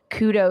think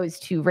kudos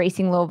to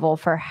Racing Louisville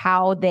for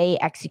how they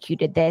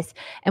executed this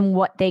and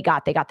what they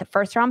got. They got the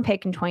first round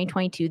pick in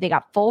 2022. They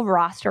got full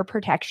roster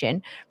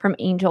protection from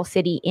Angel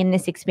City in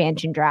this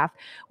expansion draft,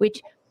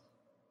 which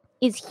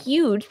is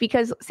huge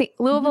because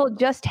Louisville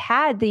just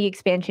had the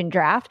expansion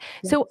draft.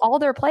 Yes. So all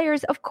their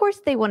players, of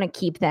course, they want to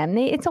keep them.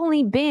 It's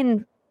only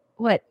been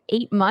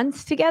 8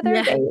 months together?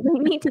 Yeah. They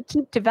need to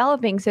keep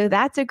developing. So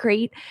that's a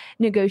great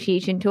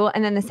negotiation tool.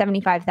 And then the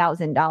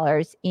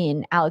 $75,000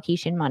 in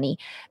allocation money.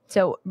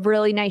 So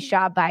really nice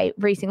job by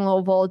Racing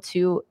Louisville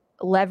to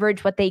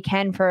leverage what they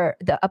can for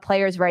a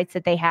player's rights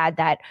that they had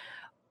that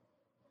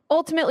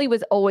ultimately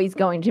was always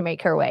going to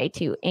make her way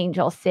to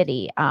Angel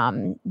City.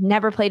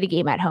 Never played a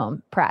game at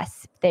home.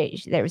 Press.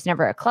 There was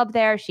never a club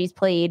there. She's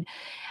played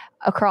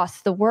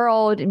across the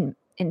world in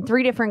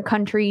 3 different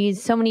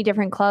countries, so many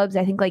different clubs.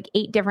 I think like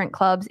 8 different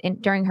clubs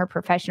during her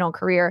professional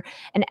career,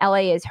 and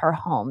LA is her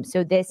home.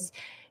 So this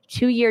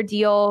 2-year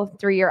deal,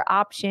 3-year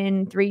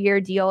option,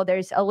 3-year deal,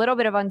 there's a little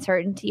bit of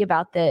uncertainty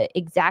about the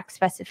exact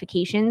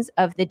specifications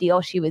of the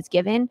deal she was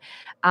given.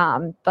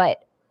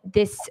 But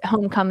this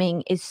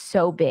homecoming is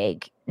so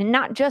big, and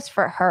not just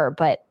for her,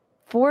 but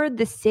for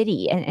the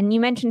city. And you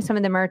mentioned some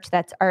of the merch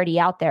that's already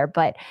out there,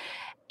 but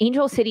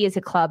Angel City is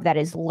a club that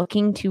is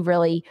looking to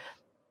really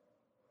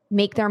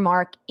make their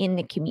mark in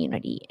the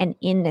community and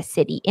in the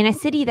city, in a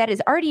city that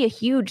is already a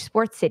huge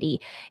sports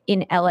city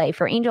in LA.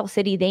 For Angel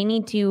City, they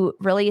need to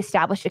really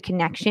establish a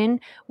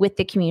connection with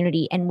the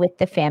community and with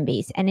the fan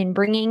base. And in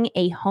bringing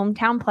a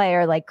hometown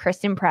player like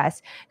Christen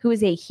Press, who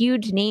is a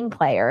huge name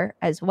player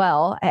as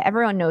well,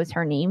 everyone knows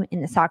her name in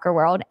the soccer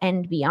world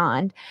and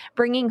beyond,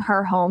 bringing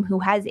her home, who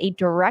has a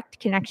direct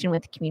connection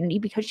with the community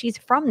because she's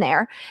from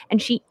there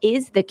and she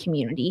is the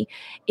community,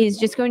 is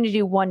just going to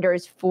do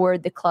wonders for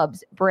the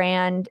club's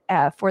brand,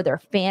 for their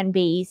fan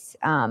base,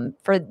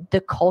 for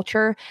the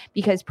culture,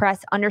 because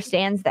Press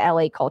understands the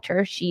LA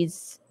culture.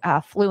 She's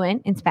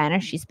fluent in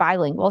Spanish. She's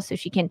bilingual, so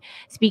she can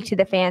speak to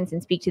the fans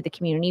and speak to the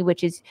community,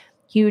 which is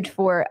huge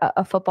for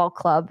a football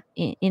club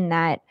in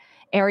that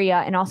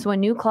area, and also a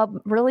new club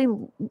really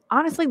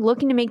honestly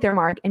looking to make their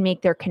mark and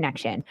make their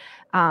connection.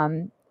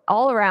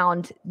 All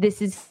around,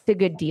 this is a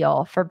good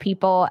deal for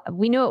people.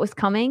 We knew it was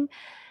coming.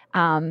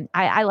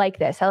 I like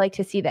this. I like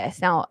to see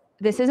this. Now,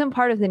 this isn't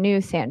part of the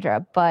news,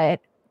 Sandra, but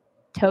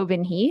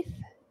Tobin Heath,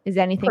 is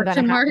anything going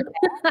to happen?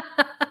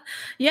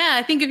 Yeah,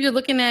 I think if you're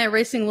looking at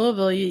Racing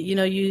Louisville,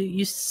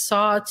 you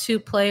saw 2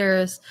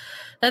 players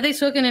that they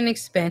took in an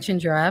expansion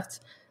draft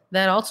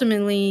that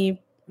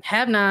ultimately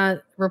have not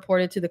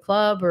reported to the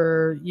club,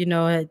 or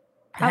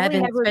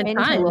haven't spent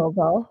time.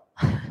 Louisville.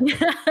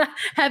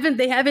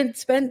 They haven't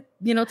spent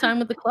time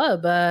with the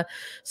club.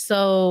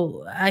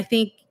 So I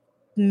think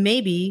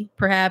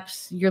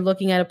perhaps you're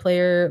looking at a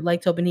player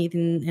like Tobin Heath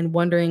and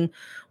wondering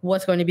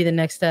what's going to be the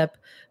next step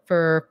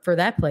for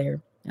that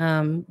player.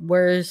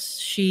 Where is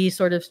she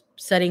sort of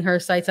setting her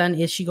sights on?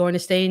 Is she going to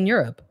stay in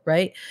Europe?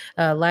 Right.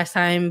 Last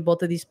time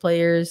both of these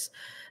players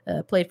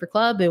played for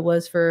club, it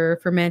was for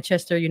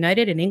Manchester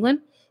United in England.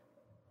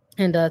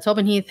 And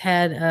Tobin Heath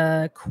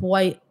had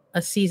quite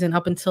a season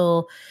up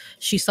until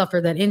she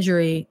suffered that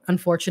injury,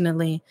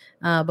 unfortunately,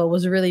 but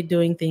was really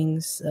doing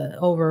things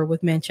over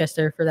with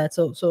Manchester for that.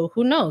 So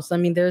who knows? I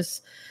mean,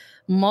 there's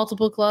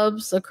multiple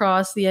clubs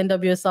across the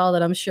NWSL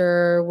that I'm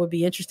sure would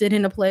be interested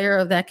in a player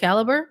of that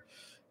caliber,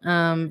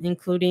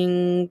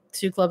 including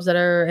 2 clubs that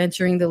are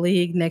entering the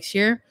league next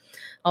year.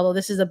 Although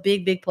this is a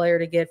big player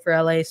to get for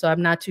LA, so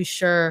I'm not too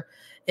sure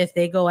if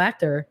they go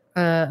after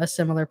a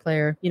similar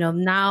player.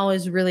 Now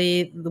is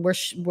really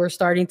we're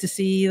starting to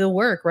see the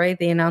work, right?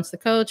 They announced the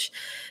coach,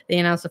 they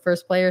announced the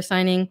first player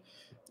signing,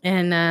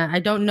 and I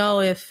don't know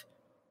if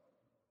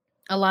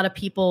a lot of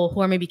people who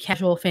are maybe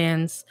casual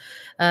fans,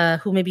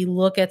 who maybe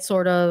look at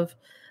sort of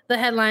the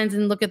headlines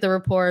and look at the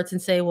reports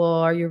and say, well,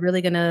 are you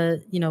really gonna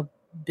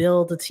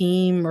build a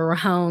team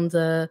around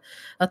a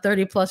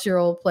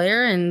 30-plus-year-old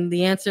player? And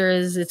the answer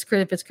is, if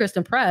it's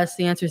Christen Press,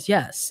 the answer is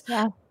yes.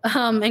 Yeah.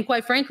 And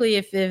quite frankly,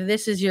 if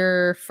this is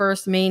your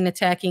first main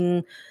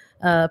attacking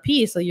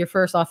piece, or your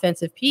first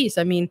offensive piece,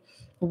 I mean,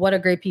 what a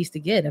great piece to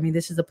get. I mean,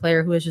 this is a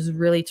player who has just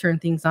really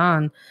turned things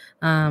on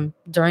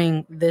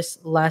during this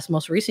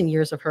most recent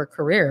years of her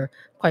career.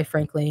 Quite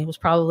frankly, it was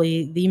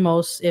probably the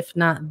most, if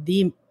not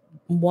the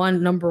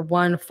number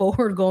one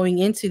forward going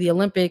into the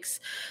Olympics.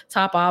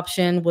 Top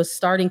option, was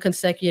starting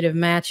consecutive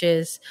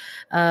matches,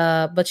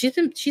 but she's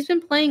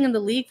been playing in the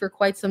league for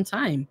quite some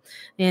time.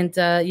 And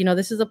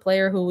this is a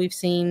player who we've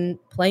seen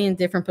play in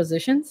different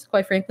positions,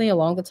 quite frankly,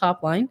 along the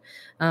top line.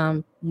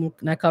 When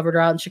I covered her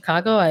out in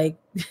Chicago, I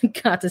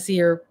got to see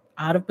her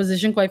out of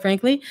position, quite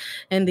frankly,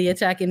 and the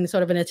attacking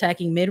sort of an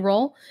attacking mid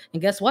role.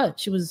 And guess what?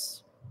 She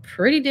was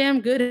pretty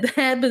damn good at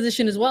that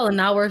position as well. And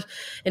now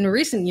in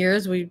recent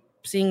years, we've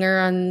seeing her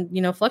on,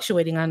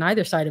 fluctuating on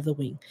either side of the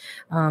wing.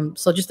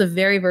 So just a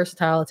very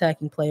versatile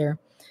attacking player.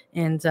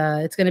 And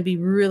it's going to be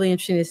really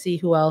interesting to see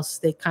who else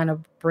they kind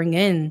of bring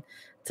in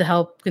to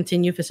help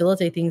continue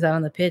facilitate things out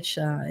on the pitch.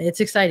 It's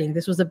exciting.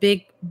 This was a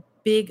big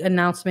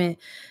announcement.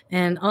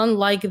 And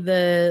unlike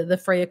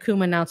the Freya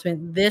Coombe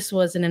announcement, this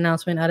was an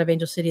announcement out of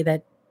Angel City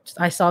that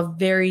I saw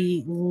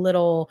very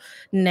little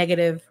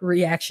negative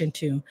reaction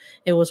to.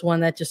 It was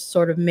one that just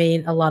sort of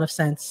made a lot of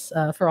sense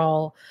for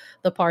all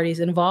the parties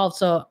involved.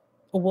 So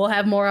we'll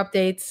have more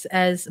updates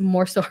as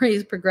more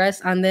stories progress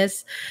on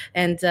this.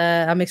 And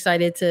I'm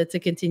excited to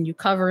continue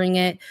covering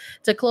it.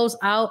 To close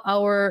out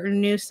our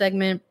news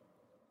segment,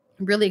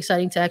 really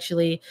exciting to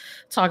actually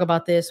talk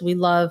about this. We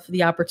love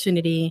the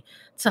opportunity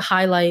to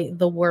highlight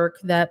the work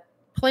that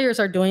players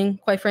are doing,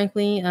 quite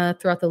frankly,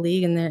 throughout the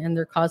league and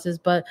their causes.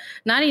 But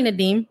Nadia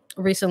Nadim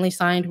recently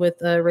signed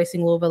with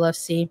Racing Louisville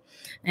FC,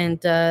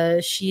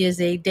 and she is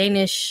a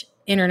Danish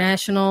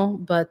international,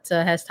 but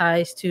has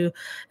ties to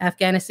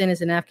Afghanistan,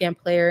 is an Afghan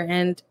player.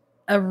 And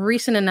a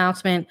recent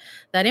announcement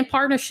that in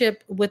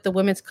partnership with the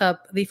Women's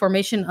Cup, the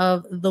formation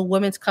of the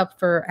Women's Cup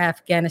for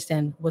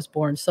Afghanistan was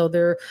born. So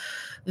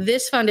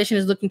this foundation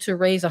is looking to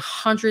raise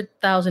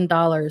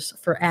 $100,000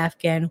 for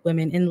Afghan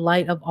women in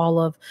light of all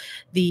of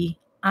the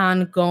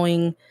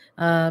ongoing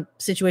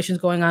situations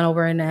going on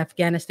over in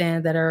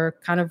Afghanistan that are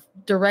kind of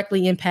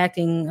directly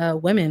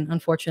impacting women,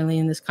 unfortunately,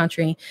 in this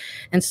country.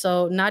 And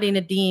so Nadia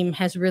Nadim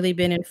has really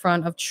been in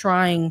front of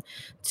trying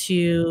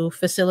to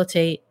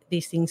facilitate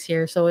these things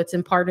here. So it's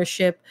in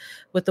partnership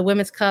with the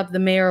Women's Cup, the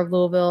mayor of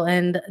Louisville,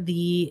 and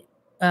the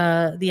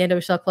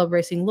NWSL Club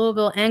Racing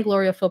Louisville and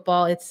Gloria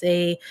Football. It's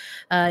a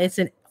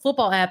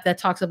football app that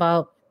talks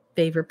about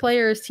favorite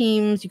players,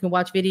 teams. You can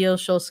watch videos,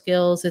 show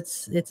skills.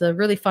 It's a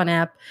really fun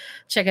app.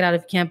 Check it out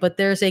if you can. But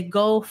there's a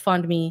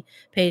GoFundMe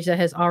page that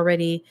has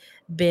already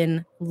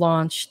been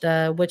launched,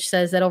 which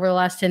says that over the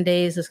last 10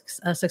 days,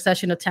 a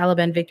succession of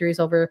Taliban victories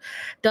over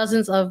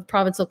dozens of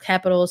provincial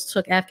capitals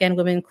took Afghan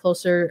women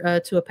closer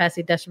to a path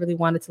they desperately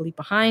wanted to leave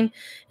behind.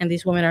 And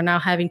these women are now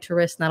having to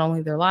risk not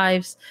only their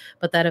lives,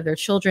 but that of their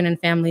children and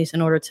families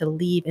in order to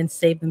leave and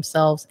save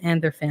themselves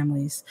and their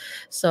families.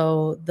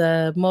 So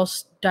the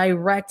most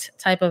direct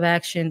type of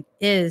action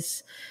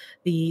is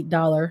the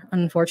dollar,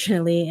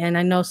 unfortunately. And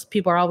I know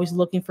people are always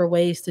looking for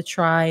ways to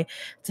try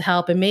to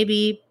help, and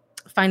maybe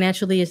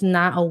financially is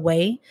not a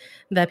way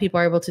that people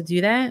are able to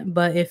do that.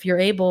 But if you're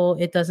able,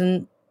 it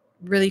doesn't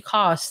really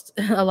cost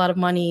a lot of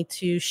money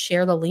to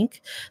share the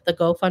link, the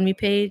GoFundMe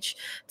page,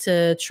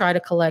 to try to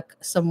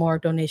collect some more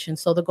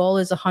donations. So the goal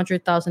is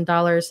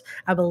 $100,000.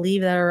 I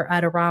believe that are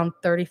at around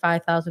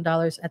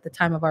 $35,000 at the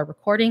time of our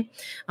recording.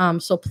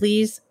 So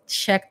please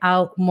check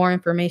out more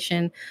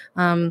information.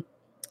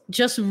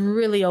 Just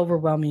really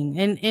overwhelming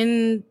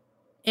in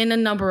a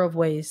number of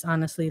ways,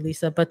 honestly,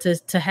 Lisa. But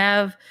to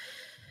have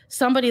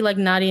somebody like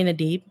Nadia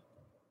Nadim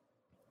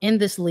in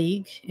this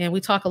league, and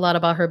we talk a lot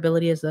about her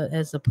ability as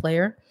a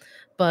player,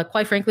 but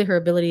quite frankly, her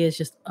ability as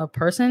just a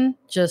person,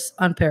 just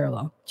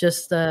unparalleled.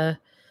 Just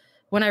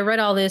when I read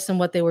all this and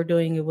what they were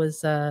doing, it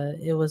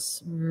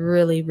was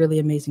really, really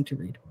amazing to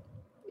read.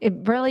 It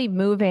really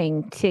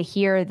moving to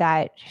hear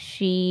that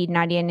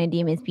Nadia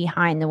Nadim, is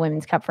behind the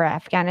Women's Cup for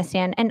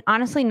Afghanistan, and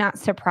honestly not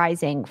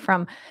surprising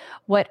from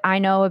what I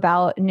know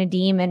about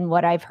Nadim and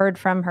what I've heard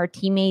from her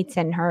teammates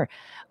and her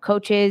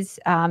coaches,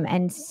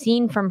 and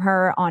seen from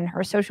her on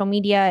her social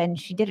media. And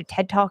she did a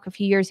TED Talk a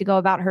few years ago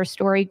about her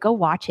story. Go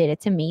watch it.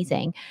 It's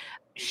amazing.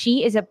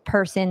 She is a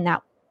person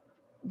that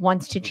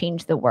wants to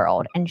change the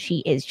world, and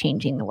she is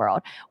changing the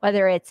world,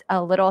 whether it's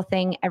a little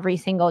thing every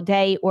single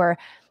day or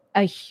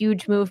a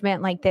huge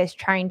movement like this,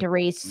 trying to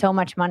raise so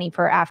much money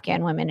for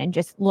Afghan women and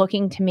just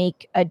looking to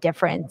make a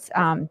difference.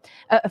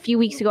 A few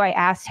weeks ago, I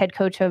asked head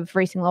coach of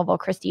Racing Louisville,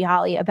 Christy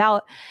Holly,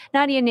 about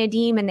Nadia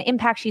Nadim and the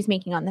impact she's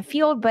making on the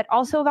field, but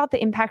also about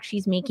the impact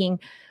she's making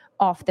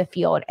off the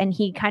field. And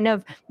he kind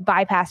of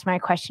bypassed my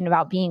question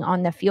about being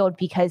on the field,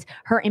 because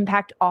her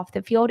impact off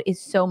the field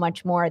is so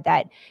much more.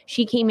 That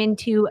she came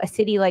into a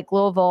city like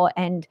Louisville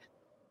and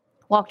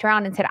walked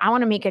around and said, I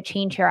want to make a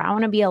change here. I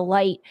want to be a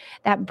light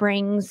that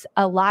brings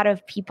a lot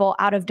of people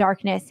out of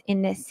darkness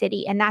in this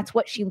city. And that's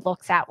what she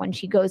looks at when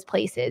she goes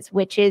places,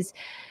 which is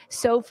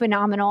so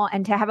phenomenal.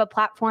 And to have a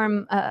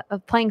platform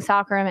of playing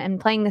soccer and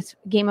playing this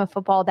game of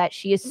football that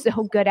she is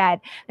so good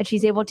at, that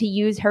she's able to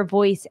use her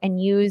voice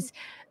and use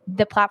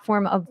the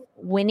platform of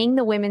winning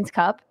the Women's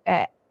Cup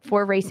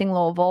for Racing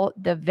Louisville,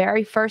 the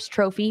very first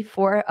trophy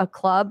for a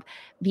club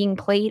being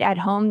played at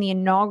home, the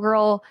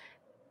inaugural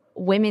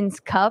Women's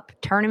Cup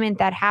tournament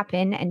that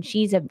happened, and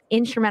she's an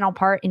instrumental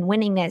part in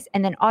winning this,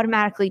 and then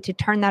automatically to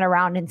turn that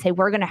around and say,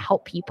 we're going to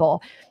help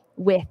people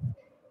with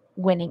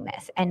winning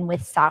this and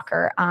with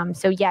soccer.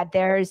 So yeah,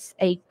 there's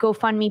a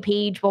GoFundMe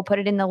page. We'll put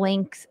it in the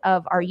links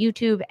of our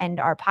YouTube and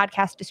our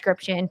podcast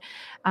description.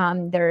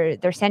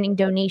 They're sending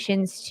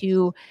donations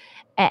to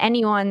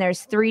anyone.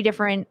 There's 3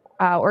 different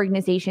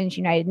organizations: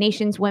 United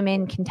Nations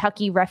Women,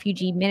 Kentucky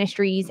Refugee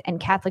Ministries, and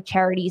Catholic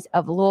Charities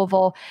of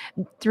Louisville.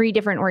 3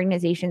 different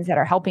organizations that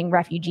are helping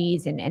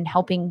refugees and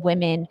helping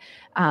women.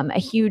 A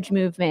huge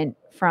movement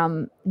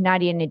from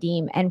Nadia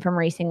Nadim and from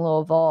Racing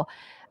Louisville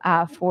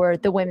for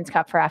the Women's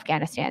Cup for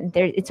Afghanistan.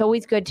 It's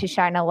always good to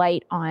shine a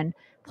light on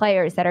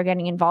players that are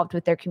getting involved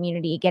with their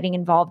community, getting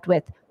involved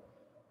with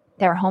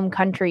their home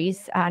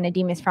countries.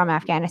 Nadim is from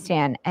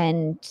Afghanistan,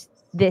 and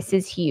this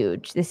is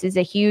huge. This is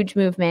a huge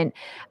movement.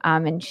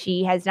 And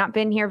she has not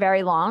been here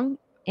very long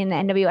in the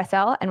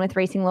NWSL and with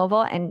Racing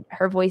Louisville, and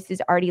her voice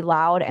is already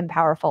loud and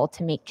powerful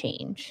to make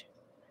change.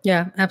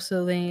 Yeah,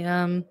 absolutely.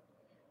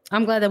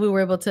 I'm glad that we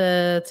were able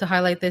to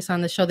highlight this on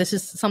the show. This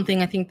is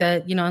something I think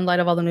that, in light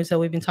of all the news that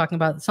we've been talking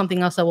about,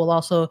 something else that we'll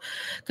also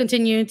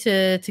continue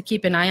to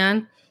keep an eye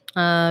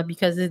on,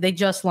 because they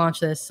just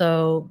launched this.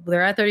 So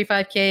they're at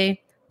 35K.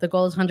 The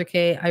goal is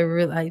 100K.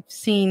 I've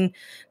seen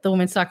the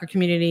women's soccer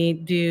community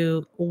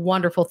do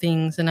wonderful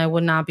things, and I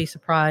would not be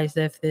surprised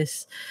if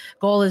this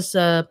goal is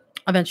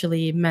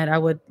eventually met. I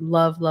would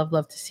love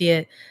to see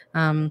it.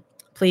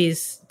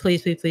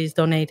 please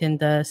donate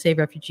and save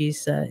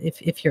refugees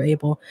if you're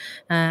able.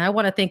 I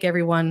want to thank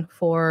everyone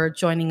for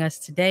joining us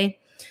today.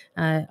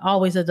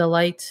 Always a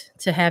delight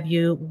to have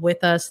you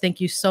with us.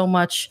 Thank you so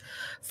much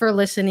for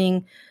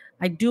listening.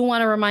 I do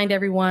want to remind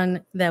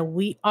everyone that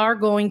we are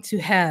going to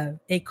have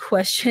a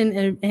question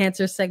and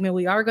answer segment.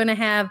 We are going to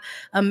have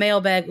a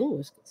mailbag. Ooh,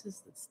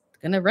 it's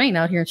going to rain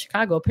out here in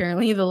Chicago.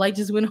 Apparently, the light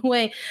just went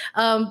away.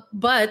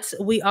 But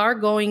we are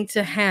going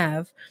to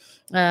have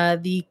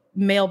the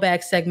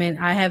mailbag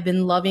segment. I have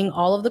been loving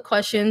all of the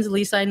questions.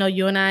 Lisa, I know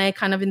you and I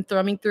kind of been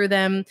thrumming through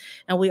them,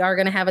 and we are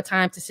going to have a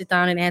time to sit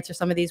down and answer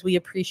some of these. We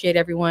appreciate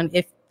everyone.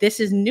 If this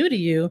is new to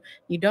you,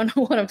 you don't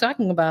know what I'm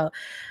talking about,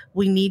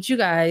 we need you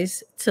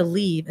guys to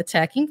leave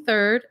Attacking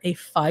Third a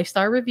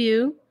 5-star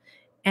review.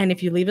 And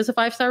if you leave us a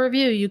 5-star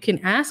review, you can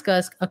ask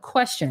us a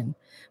question,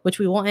 which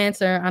we will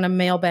answer on a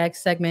mailbag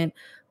segment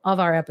of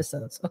our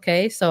episodes.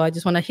 Okay. So I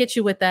just want to hit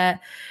you with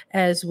that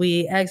as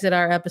we exit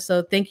our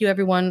episode. Thank you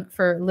everyone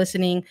for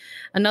listening.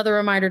 Another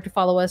reminder to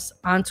follow us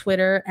on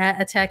Twitter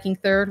at Attacking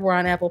Third. We're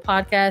on Apple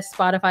Podcasts,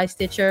 Spotify,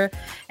 Stitcher,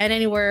 and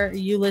anywhere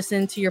you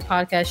listen to your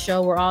podcast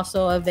show. We're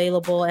also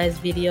available as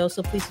video.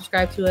 So please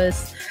subscribe to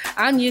us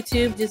on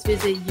YouTube. Just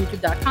visit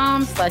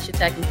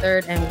youtube.com/Attacking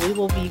Third. And we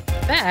will be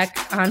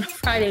back on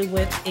Friday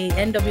with a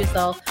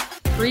NWSL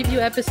preview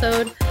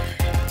episode.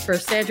 For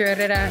Sandra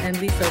Herrera and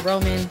Lisa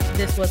Roman,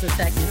 this was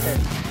Attacking Third.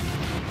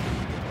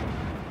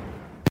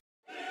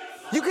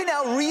 You can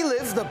now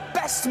relive the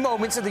best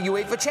moments of the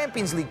UEFA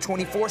Champions League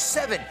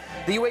 24/7.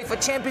 The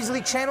UEFA Champions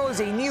League channel is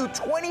a new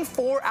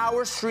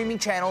 24-hour streaming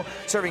channel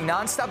serving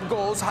non-stop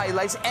goals,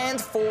 highlights,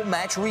 and full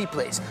match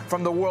replays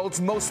from the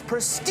world's most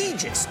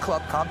prestigious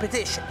club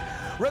competition.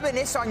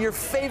 Reminisce on your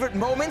favorite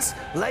moments,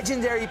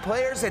 legendary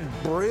players, and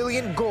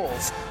brilliant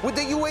goals with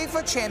the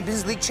UEFA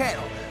Champions League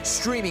channel,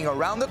 streaming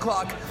around the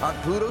clock on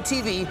Pluto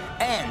TV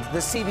and the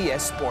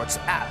CBS Sports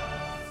app.